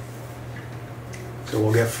think. So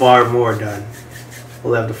we'll get far more done.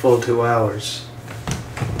 We'll have the full 2 hours.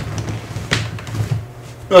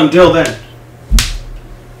 Until then.